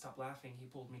I wouldn't stop laughing, he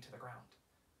pulled me to the ground.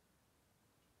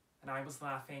 And I was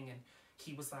laughing, and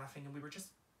he was laughing, and we were just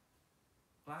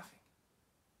laughing.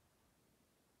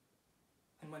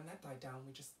 And when that died down,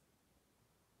 we just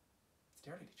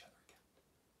stared at each other again.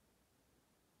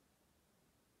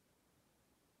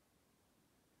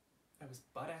 I was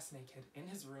butt-ass naked in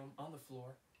his room on the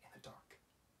floor in the dark.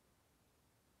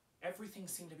 Everything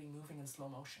seemed to be moving in slow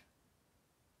motion.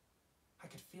 I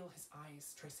could feel his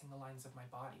eyes tracing the lines of my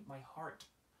body. My heart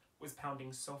was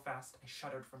pounding so fast I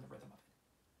shuddered from the rhythm of it.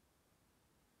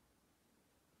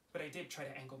 But I did try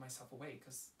to angle myself away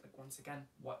because, like, once again,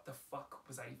 what the fuck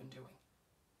was I even doing?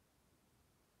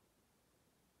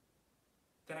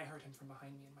 Then I heard him from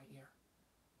behind me in my ear,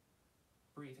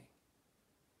 breathing.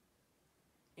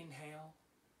 Inhale,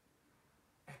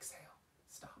 exhale,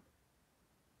 stop.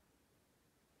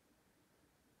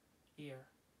 Ear,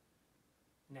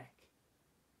 neck,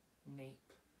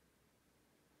 nape,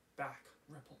 back,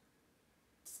 ripple.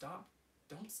 Stop,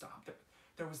 don't stop.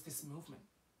 There was this movement.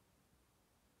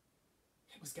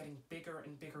 It was getting bigger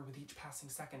and bigger with each passing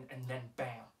second, and then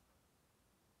bam.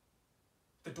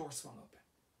 The door swung open.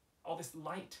 All this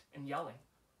light and yelling.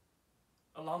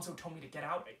 Alonzo told me to get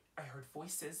out. I heard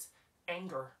voices,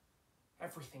 anger,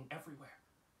 everything, everywhere.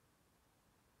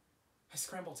 I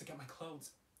scrambled to get my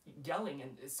clothes, yelling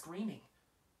and screaming.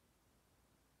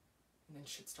 And then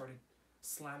shit started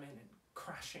slamming and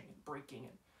crashing and breaking,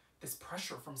 and this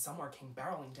pressure from somewhere came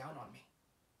barreling down on me.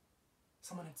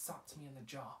 Someone had socked me in the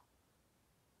jaw.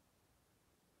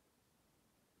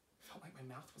 It felt like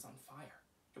my mouth was on fire.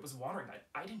 It was watering.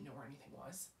 I didn't know where anything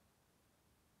was.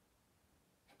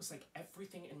 It was like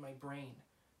everything in my brain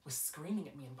was screaming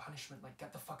at me in punishment, like,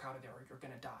 get the fuck out of there or you're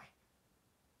gonna die.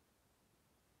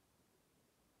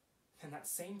 And that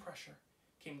same pressure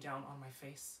came down on my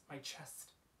face, my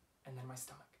chest, and then my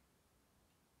stomach.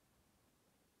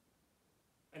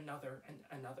 Another and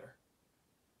another.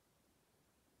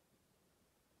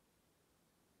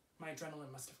 My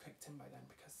adrenaline must have kicked in by then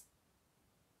because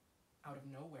out of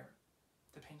nowhere,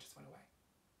 the pain just went away.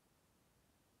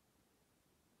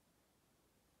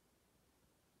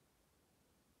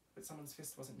 But someone's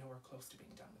fist wasn't nowhere close to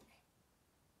being done with me.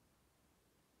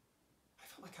 I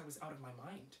felt like I was out of my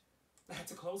mind. I had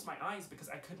to close my eyes because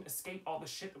I couldn't escape all the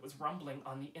shit that was rumbling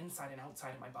on the inside and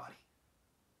outside of my body.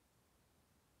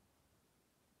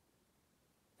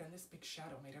 Then this big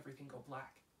shadow made everything go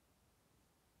black.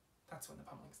 That's when the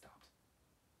pummeling stopped.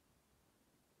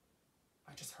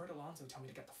 I just heard Alonzo tell me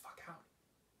to get the fuck out.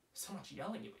 So much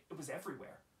yelling, it was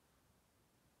everywhere.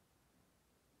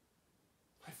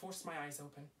 I forced my eyes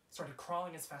open, started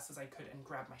crawling as fast as I could, and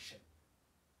grabbed my shit.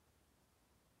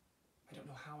 I don't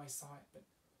know how I saw it, but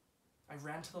I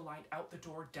ran to the light, out the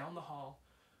door, down the hall,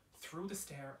 through the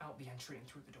stair, out the entry, and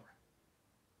through the door.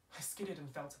 I skidded and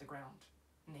fell to the ground,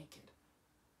 naked.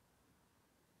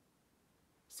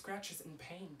 Scratches and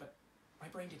pain, but my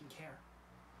brain didn't care.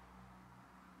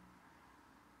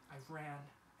 I ran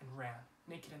and ran,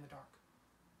 naked in the dark.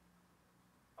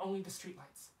 Only the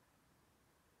streetlights.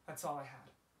 That's all I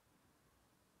had.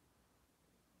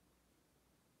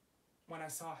 When I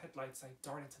saw headlights, I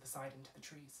darted to the side into the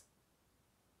trees.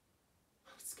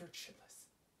 I was scared shitless.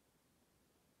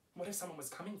 What if someone was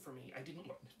coming for me? I didn't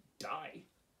want to die.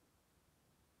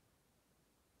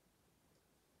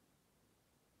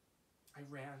 I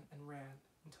ran and ran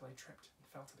until I tripped and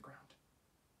fell to the ground.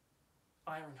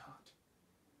 Iron hot.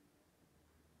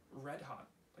 Red hot,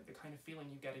 like the kind of feeling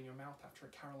you get in your mouth after a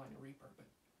Carolina Reaper, but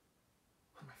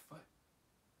on my foot.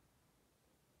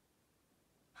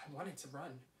 I wanted to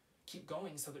run, keep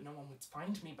going so that no one would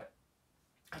find me, but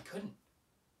I couldn't.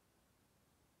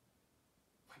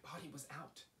 My body was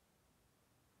out.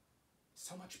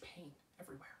 So much pain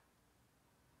everywhere.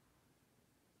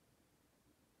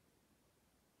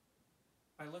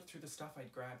 I looked through the stuff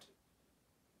I'd grabbed.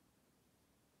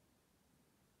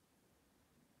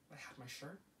 I had my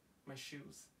shirt, my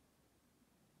shoes,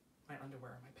 my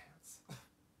underwear, and my pants.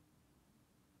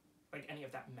 Like any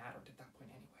of that mattered at that point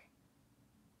anyway.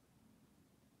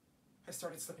 I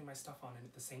started slipping my stuff on, and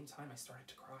at the same time I started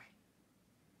to cry.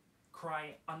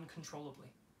 Cry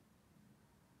uncontrollably.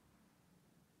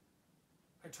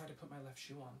 I tried to put my left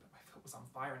shoe on, but my foot was on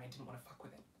fire and I didn't want to fuck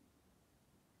with it.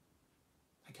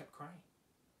 crying.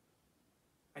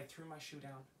 I threw my shoe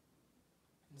down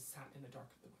and sat in the dark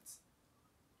of the woods.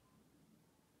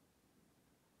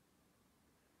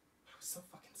 I was so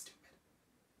fucking stupid.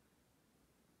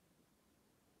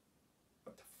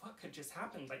 What the fuck had just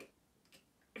happened? Like,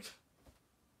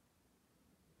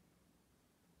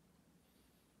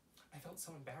 I felt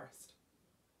so embarrassed.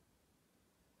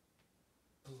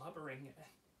 Blubbering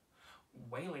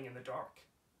and wailing in the dark.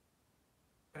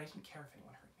 But I didn't care if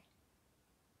anyone heard me.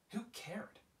 Who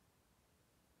cared?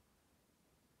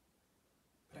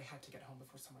 But I had to get home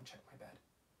before someone checked my bed.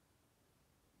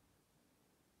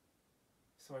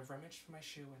 So I rummaged for my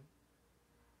shoe and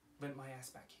limped my ass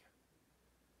back here.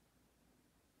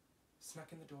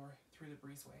 Snuck in the door, through the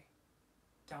breezeway,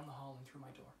 down the hall and through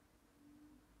my door.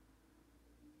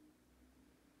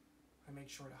 I made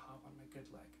sure to hop on my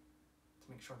good leg to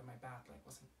make sure that my bad leg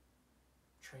wasn't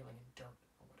trailing in dirt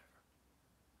or whatever.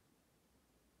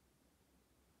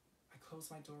 I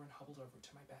closed my door and hobbled over to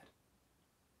my bed,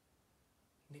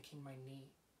 nicking my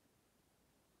knee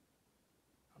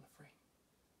on the frame.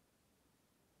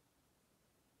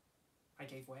 I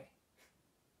gave way.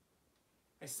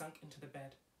 I sunk into the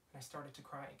bed and I started to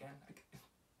cry again.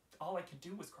 All I could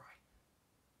do was cry.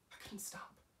 I couldn't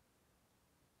stop.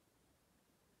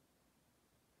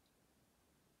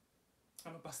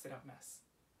 I'm a busted up mess.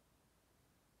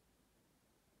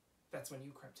 That's when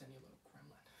you crept in, you little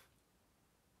gremlin.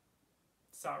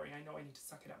 Sorry, I know I need to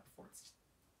suck it up before it's...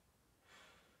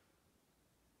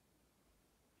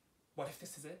 What if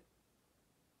this is it?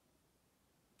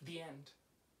 The end.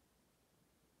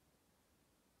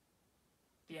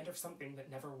 The end of something that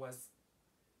never was.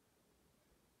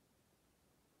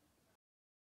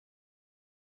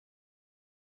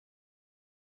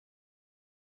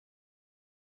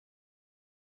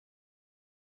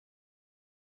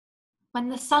 When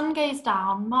the sun goes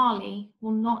down, Marley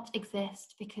will not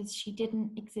exist because she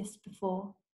didn't exist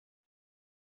before.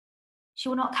 She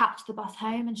will not catch the bus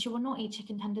home and she will not eat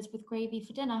chicken tenders with gravy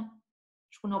for dinner.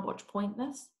 She will not watch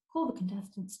Pointless, call the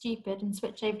contestants stupid and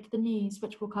switch over to the news,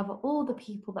 which will cover all the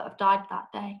people that have died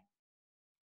that day.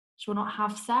 She will not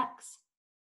have sex,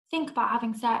 think about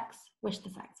having sex, wish the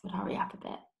sex would hurry up a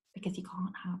bit because you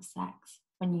can't have sex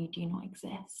when you do not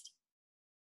exist.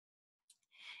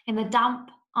 In the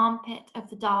damp armpit of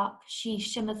the dark, she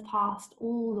shimmers past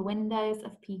all the windows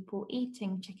of people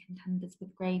eating chicken tenders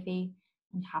with gravy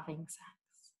and having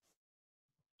sex.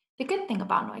 The good thing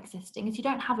about not existing is you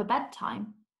don't have a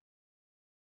bedtime.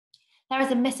 There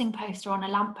is a missing poster on a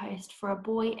lamppost for a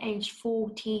boy aged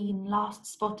 14 last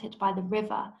spotted by the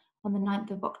river on the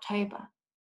 9th of October.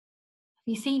 Have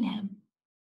you seen him?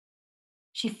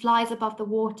 She flies above the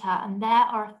water and there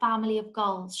are a family of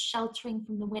gulls sheltering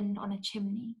from the wind on a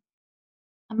chimney.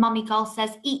 A mummy gull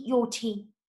says, "Eat your tea.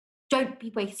 Don't be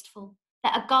wasteful.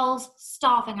 There are gulls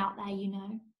starving out there, you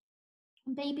know."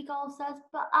 And baby gull says,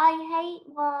 "But I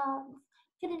hate worms.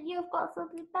 Couldn't you have got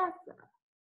something better?"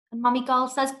 And mummy gull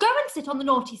says, "Go and sit on the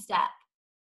naughty step."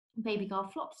 And baby gull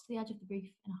flops to the edge of the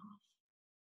roof in a huff.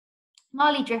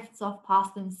 Marley drifts off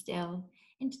past them still,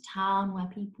 into town where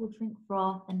people drink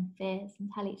broth and fizz and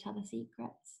tell each other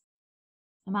secrets.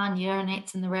 A man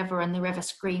urinates in the river and the river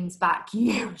screams back,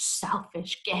 "You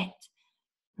selfish git."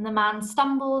 And the man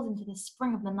stumbles into the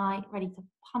spring of the night, ready to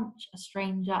punch a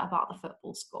stranger about the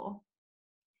football score.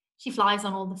 She flies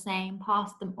on all the same,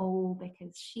 past them all,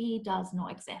 because she does not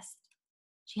exist.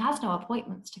 She has no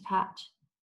appointments to catch.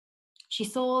 She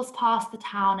soars past the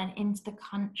town and into the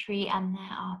country, and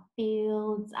there are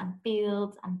fields and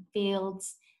fields and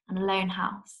fields and a lone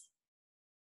house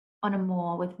on a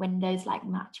moor with windows like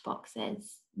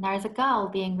matchboxes. And there is a girl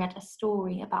being read a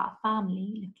story about a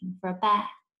family looking for a bear.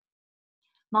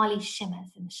 Marley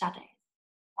shimmers in the shadows,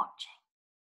 watching.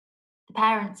 The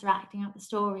parents are acting out the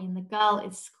story and the girl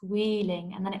is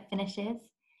squealing, and then it finishes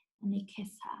and they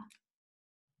kiss her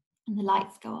and the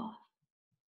lights go off.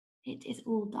 It is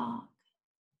all dark.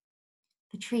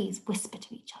 The trees whisper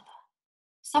to each other.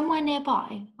 Somewhere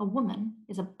nearby, a woman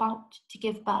is about to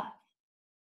give birth.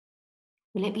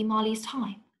 Will it be Marley's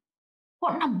time?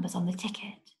 What number's on the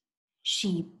ticket?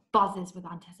 She buzzes with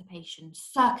anticipation,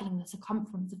 circling the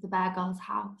circumference of the bear girl's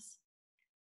house.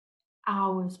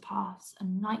 Hours pass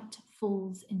and night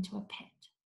falls into a pit.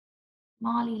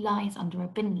 Marley lies under a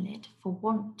bin lid for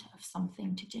want of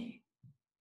something to do.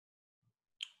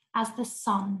 As the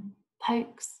sun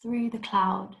pokes through the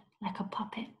cloud like a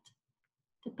puppet,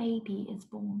 the baby is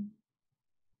born.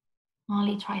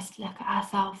 Marley tries to look at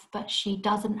herself, but she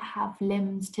doesn't have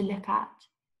limbs to look at.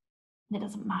 And it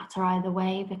doesn't matter either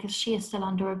way because she is still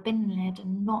under a bin lid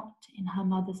and not in her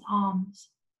mother's arms.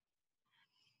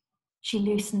 She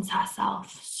loosens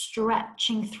herself,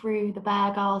 stretching through the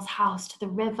bear girl's house to the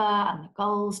river and the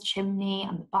gull's chimney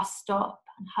and the bus stop,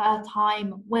 and her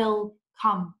time will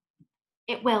come.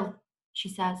 It will, she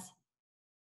says.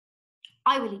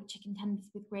 I will eat chicken tenders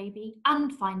with gravy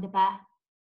and find a bear.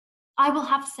 I will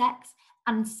have sex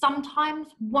and sometimes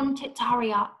want it to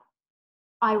hurry up.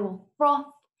 I will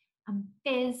froth and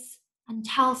fizz and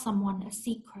tell someone a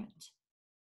secret.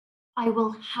 I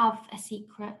will have a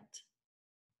secret.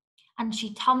 And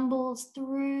she tumbles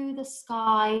through the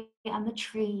sky and the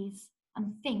trees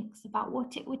and thinks about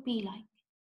what it would be like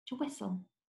to whistle.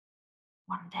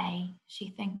 One day, she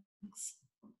thinks,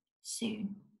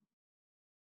 soon.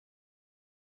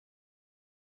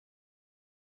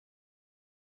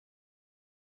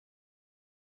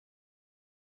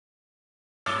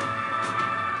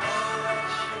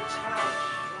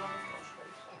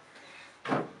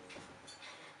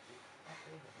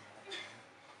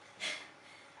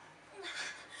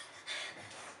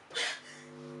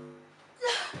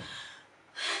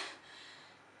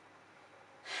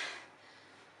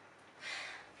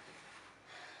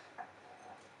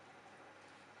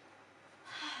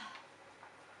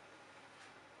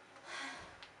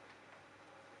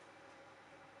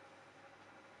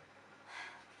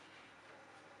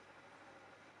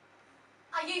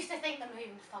 I used to think the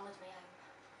moon followed me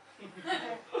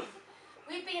home.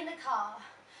 We'd be in the car,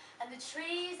 and the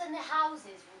trees and the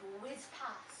houses would whiz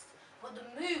past, but the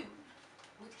moon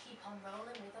would keep on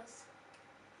rolling with us.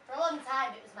 For a long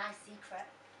time, it was my secret.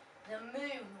 The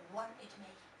moon wanted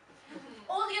me.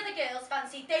 All the other girls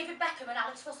fancied David Beckham and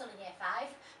Alex Russell in year 5,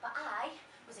 but I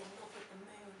was in love with the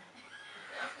moon.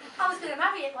 I was going to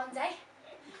marry it one day,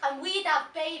 and we'd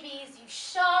have babies who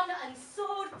shone and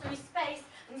soared through space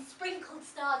and sprinkled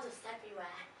stardust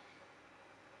everywhere.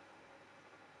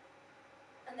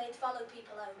 And they'd follow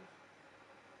people home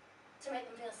to make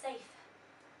them feel safe,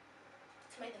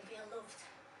 to make them feel loved.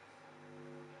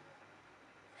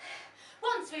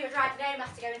 Once we were driving home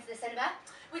after going to the cinema,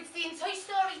 we'd seen Toy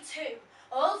Story 2,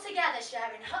 all together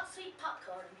sharing hot sweet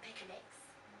popcorn and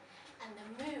picnics. And the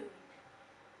moon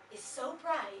is so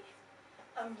bright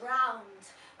and round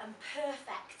and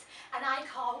perfect, and I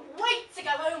can't wait to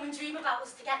go home and dream about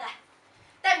us together.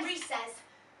 Then Reese says,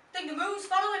 think the moon's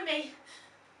following me.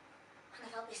 And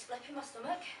I felt this flip in my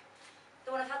stomach,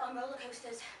 the one I felt on roller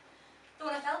coasters, the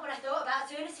one I felt when I thought about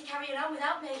eternity carrying on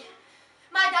without me.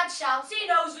 My dad shouts, he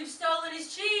knows we've stolen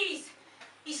his cheese.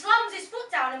 He slams his foot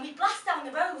down and we blast down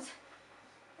the road.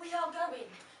 We are going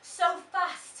so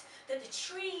fast that the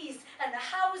trees and the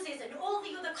houses and all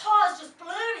the other cars just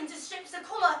blur into strips of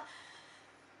colour.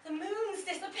 The moon's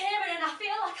disappearing and I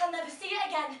feel like I'll never see it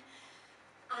again.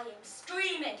 I am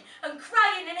screaming and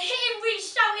crying and hitting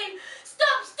Reese shouting,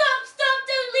 stop, stop, stop,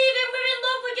 don't leave him, we're in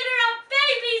love, we're going to have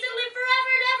babies and live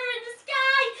forever and ever in the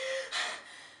sky.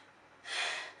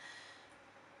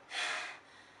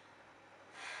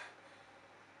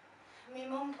 My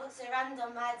mum puts her hand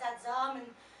on my dad's arm and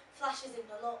flashes him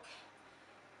the look.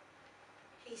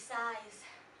 He sighs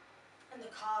and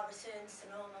the car returns to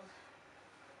normal.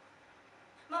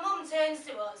 My mum turns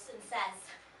to us and says,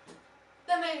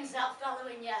 the moon's not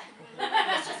following you.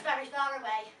 It's just very far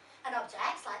away. And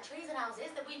objects like trees and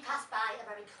houses that we pass by are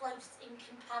very close in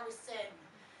comparison.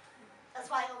 That's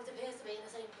why it always appears to be in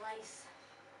the same place.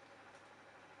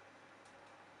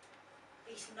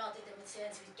 Reese nodded and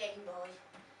returned to his Game Boy.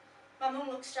 My mum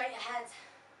looked straight ahead.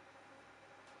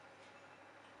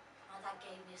 My dad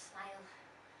gave me a smile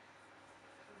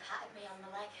and patted me on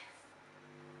the leg.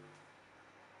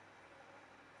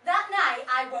 That night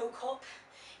I woke up.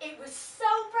 It was so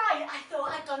bright I thought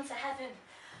I'd gone to heaven.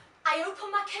 I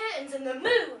opened my curtains and the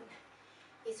moon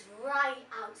is right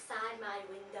outside my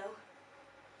window.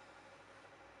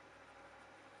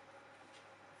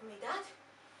 And my dad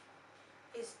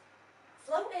is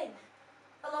floating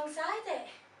alongside it,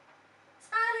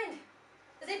 smiling,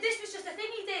 as if this was just a thing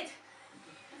he did.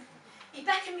 He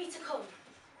beckoned me to come.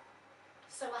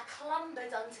 So I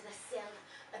clambered onto the sill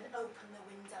and opened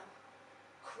the window,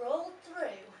 crawled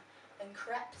through and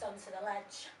crept onto the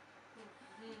ledge.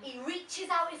 He reaches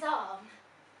out his arm,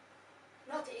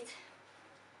 nodded,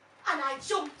 and I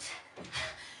jumped.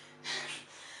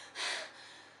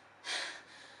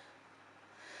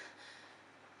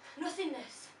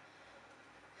 Nothingness.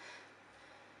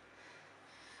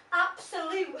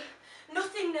 Absolute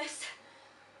nothingness.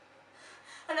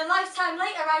 And a lifetime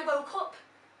later I woke up.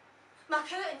 My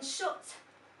curtains shut.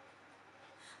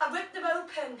 I ripped them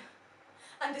open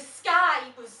and the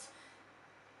sky was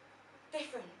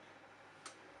different.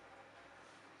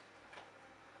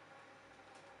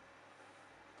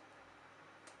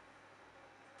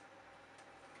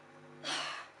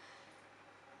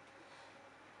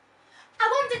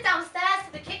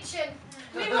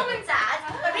 Mum and Dad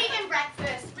are eating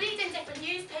breakfast, reading different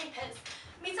newspapers.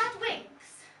 Me Dad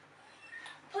winks,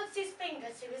 puts his finger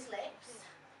to his lips,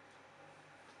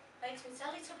 makes me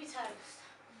Teletubby toast.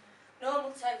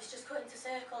 Normal toast, just cut into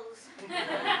circles.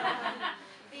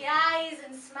 The eyes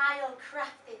and smile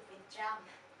crafted with jam.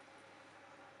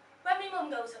 When my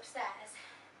mum goes upstairs,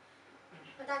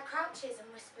 my Dad crouches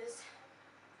and whispers,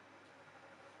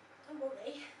 "Don't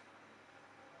worry,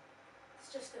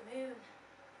 it's just the moon."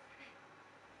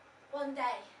 One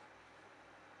day,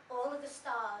 all of the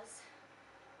stars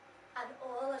and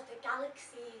all of the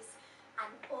galaxies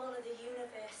and all of the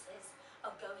universes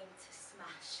are going to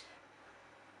smash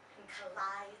and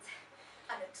collide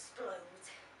and explode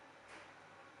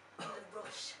in the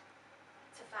rush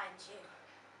to find you.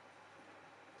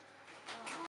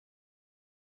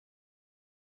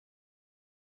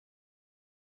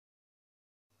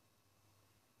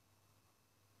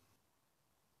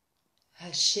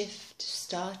 Her shift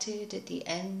started at the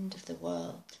end of the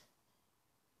world.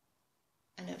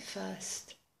 And at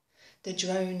first, the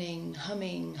droning,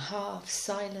 humming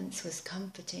half-silence was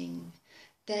comforting.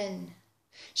 Then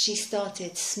she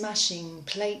started smashing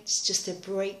plates just to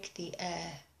break the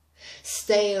air.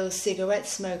 Stale cigarette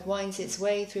smoke winds its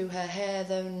way through her hair,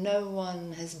 though no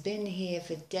one has been here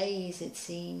for days, it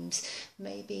seems.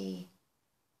 Maybe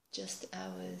just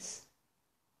hours.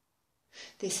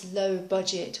 This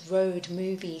low-budget road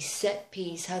movie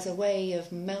set-piece has a way of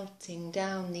melting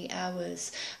down the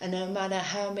hours, and no matter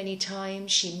how many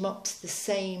times she mops the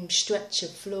same stretch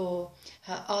of floor,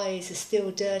 her eyes are still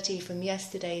dirty from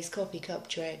yesterday's coffee cup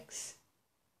dregs.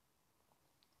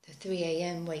 The 3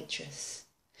 a.m. waitress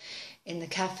in the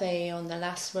cafe on the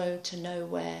last road to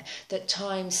nowhere, that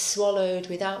time swallowed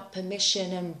without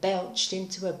permission and belched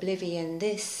into oblivion.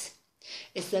 This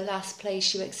is the last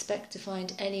place you expect to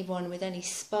find anyone with any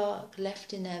spark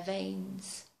left in their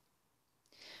veins.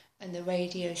 And the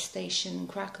radio station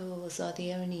crackles are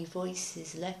the only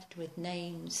voices left with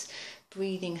names,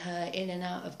 breathing her in and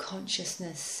out of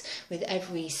consciousness with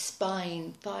every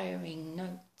spine-firing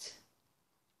note.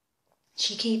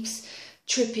 She keeps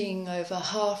tripping over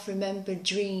half-remembered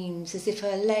dreams, as if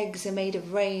her legs are made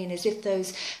of rain, as if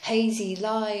those hazy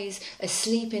lies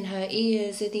asleep in her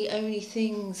ears are the only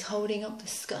things holding up the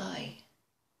sky.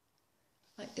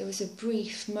 Like there was a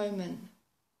brief moment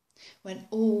when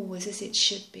all was as it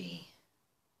should be,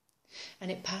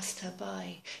 and it passed her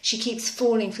by. She keeps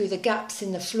falling through the gaps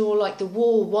in the floor, like the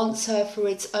wall wants her for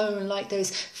its own, like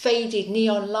those faded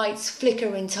neon lights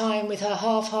flicker in time with her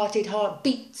half-hearted heart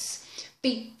beats,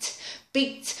 beat,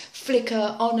 beat,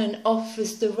 flicker on and off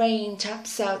as the rain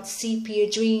taps out sepia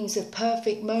dreams of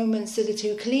perfect moments that are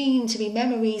too clean to be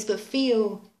memories but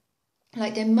feel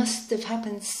like they must have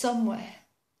happened somewhere,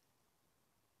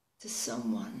 to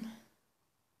someone.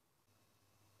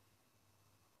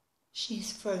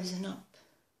 She's frozen up.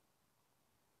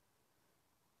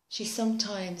 She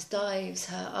sometimes dives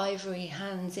her ivory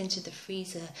hands into the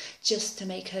freezer just to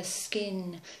make her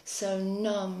skin so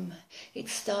numb it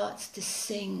starts to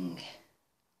sing.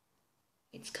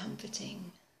 It's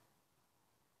comforting.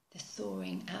 The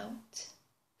thawing out.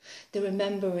 The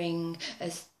remembering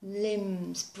as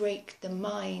limbs break the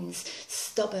mind's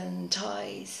stubborn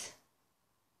ties.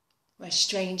 Where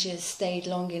strangers stayed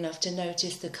long enough to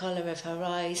notice the colour of her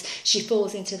eyes, she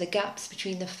falls into the gaps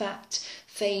between the fat,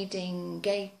 fading,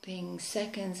 gaping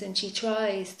seconds, and she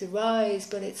tries to rise,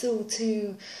 but it's all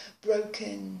too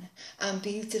broken and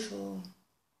beautiful.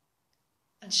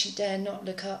 And she dare not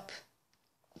look up,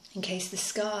 in case the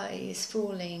sky is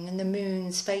falling and the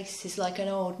moon's face is like an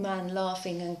old man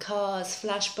laughing and cars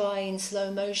flash by in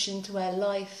slow motion to where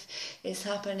life is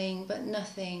happening, but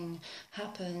nothing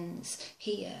happens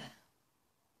here.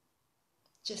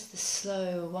 Just the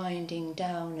slow winding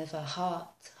down of a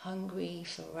heart hungry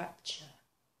for rapture.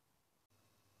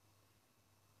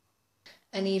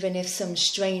 And even if some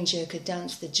stranger could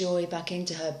dance the joy back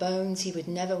into her bones, he would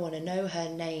never want to know her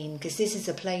name, because this is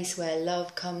a place where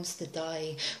love comes to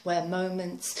die, where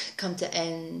moments come to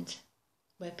end,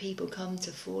 where people come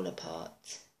to fall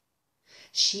apart.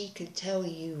 She could tell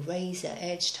you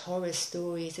razor-edged horror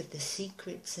stories of the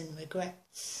secrets and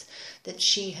regrets that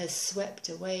she has swept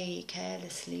away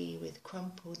carelessly with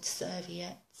crumpled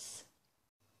serviettes,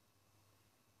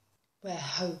 where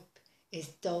hope is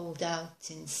doled out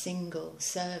in single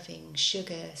serving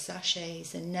sugar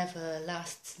sachets and never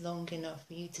lasts long enough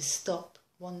for you to stop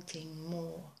wanting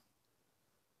more.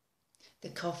 The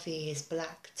coffee is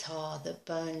black tar that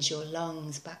burns your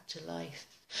lungs back to life,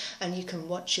 and you can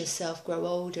watch yourself grow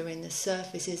older in the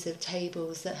surfaces of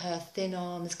tables that her thin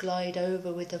arms glide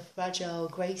over with the fragile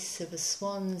grace of a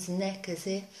swan's neck, as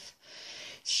if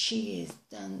she is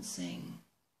dancing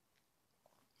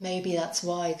Maybe that's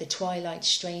why the twilight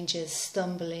strangers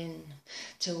stumble in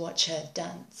to watch her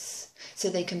dance, so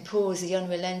they can pause the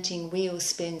unrelenting wheel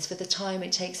spins for the time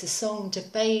it takes a song to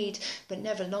fade, but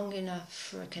never long enough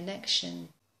for a connection.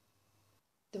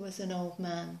 There was an old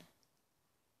man,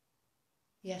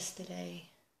 yesterday,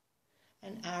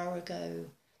 an hour ago,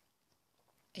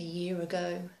 a year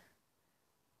ago,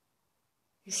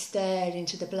 who stared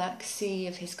into the black sea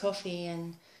of his coffee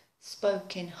and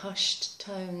spoke in hushed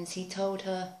tones. He told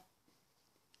her,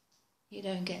 "You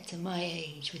don't get to my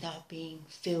age without being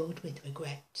filled with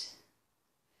regret.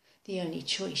 The only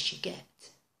choice you get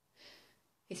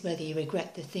is whether you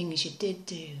regret the things you did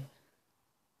do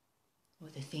or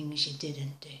the things you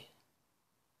didn't do."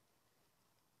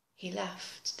 He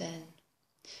laughed then,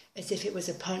 as if it was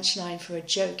a punchline for a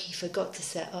joke he forgot to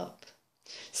set up.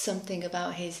 Something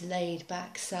about his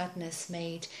laid-back sadness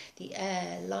made the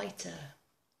air lighter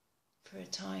for a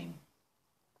time.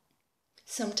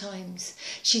 Sometimes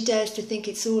she dares to think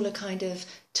it's all a kind of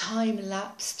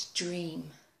time-lapsed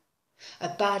dream, a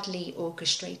badly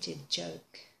orchestrated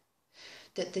joke,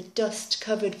 that the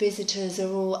dust-covered visitors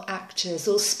are all actors,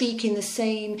 all speak in the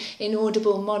same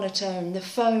inaudible monotone. The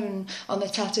phone on the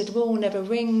tattered wall never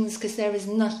rings because there is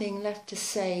nothing left to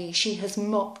say. She has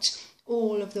mocked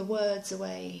all of the words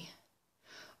away.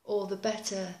 All the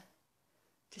better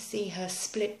to see her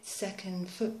split-second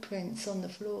footprints on the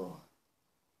floor.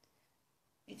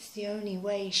 It's the only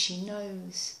way she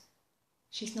knows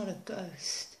she's not a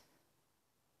ghost,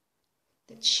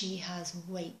 that she has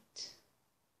weight.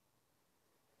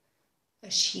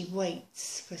 As she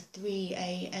waits for 3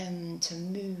 a.m. to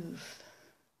move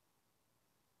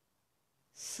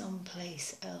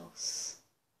someplace else.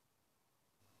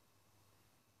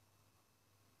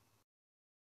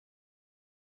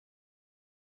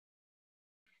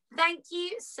 Thank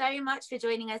you so much for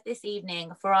joining us this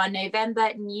evening for our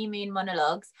November New Moon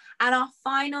Monologues and our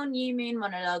final New Moon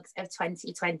Monologues of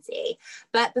 2020.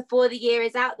 But before the year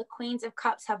is out, the Queens of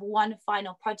Cups have one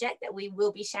final project that we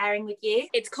will be sharing with you.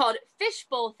 It's called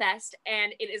Fishbowl Fest,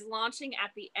 and it is launching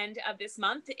at the end of this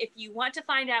month. If you want to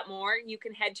find out more, you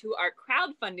can head to our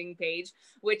crowdfunding page,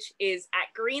 which is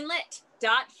at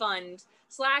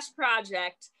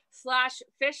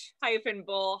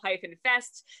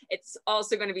greenlit.fund/project/fish-bowl-fest. It's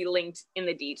also going to be linked in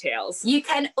the details. You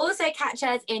can also catch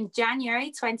us in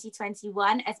January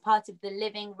 2021 as part of the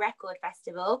Living Record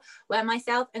Festival, where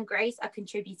myself and Grace are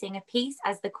contributing a piece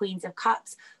as the Queens of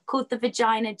Cups called the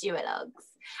Vagina Duologues.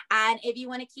 And if you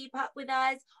want to keep up with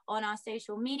us on our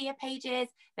social media pages,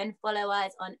 then follow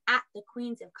us on @the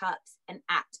Queens of Cups and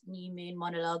 @New Moon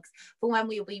Monologues for when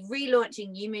we will be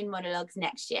relaunching New Moon Monologues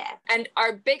next year. And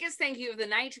our biggest thank you of the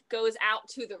night goes out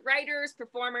to the writers,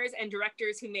 performers, and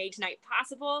directors who made tonight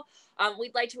possible.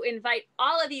 We'd like to invite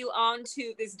all of you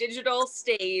onto this digital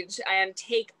stage and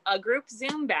take a group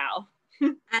Zoom bow.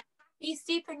 And happy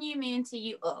Super New Moon to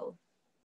you all.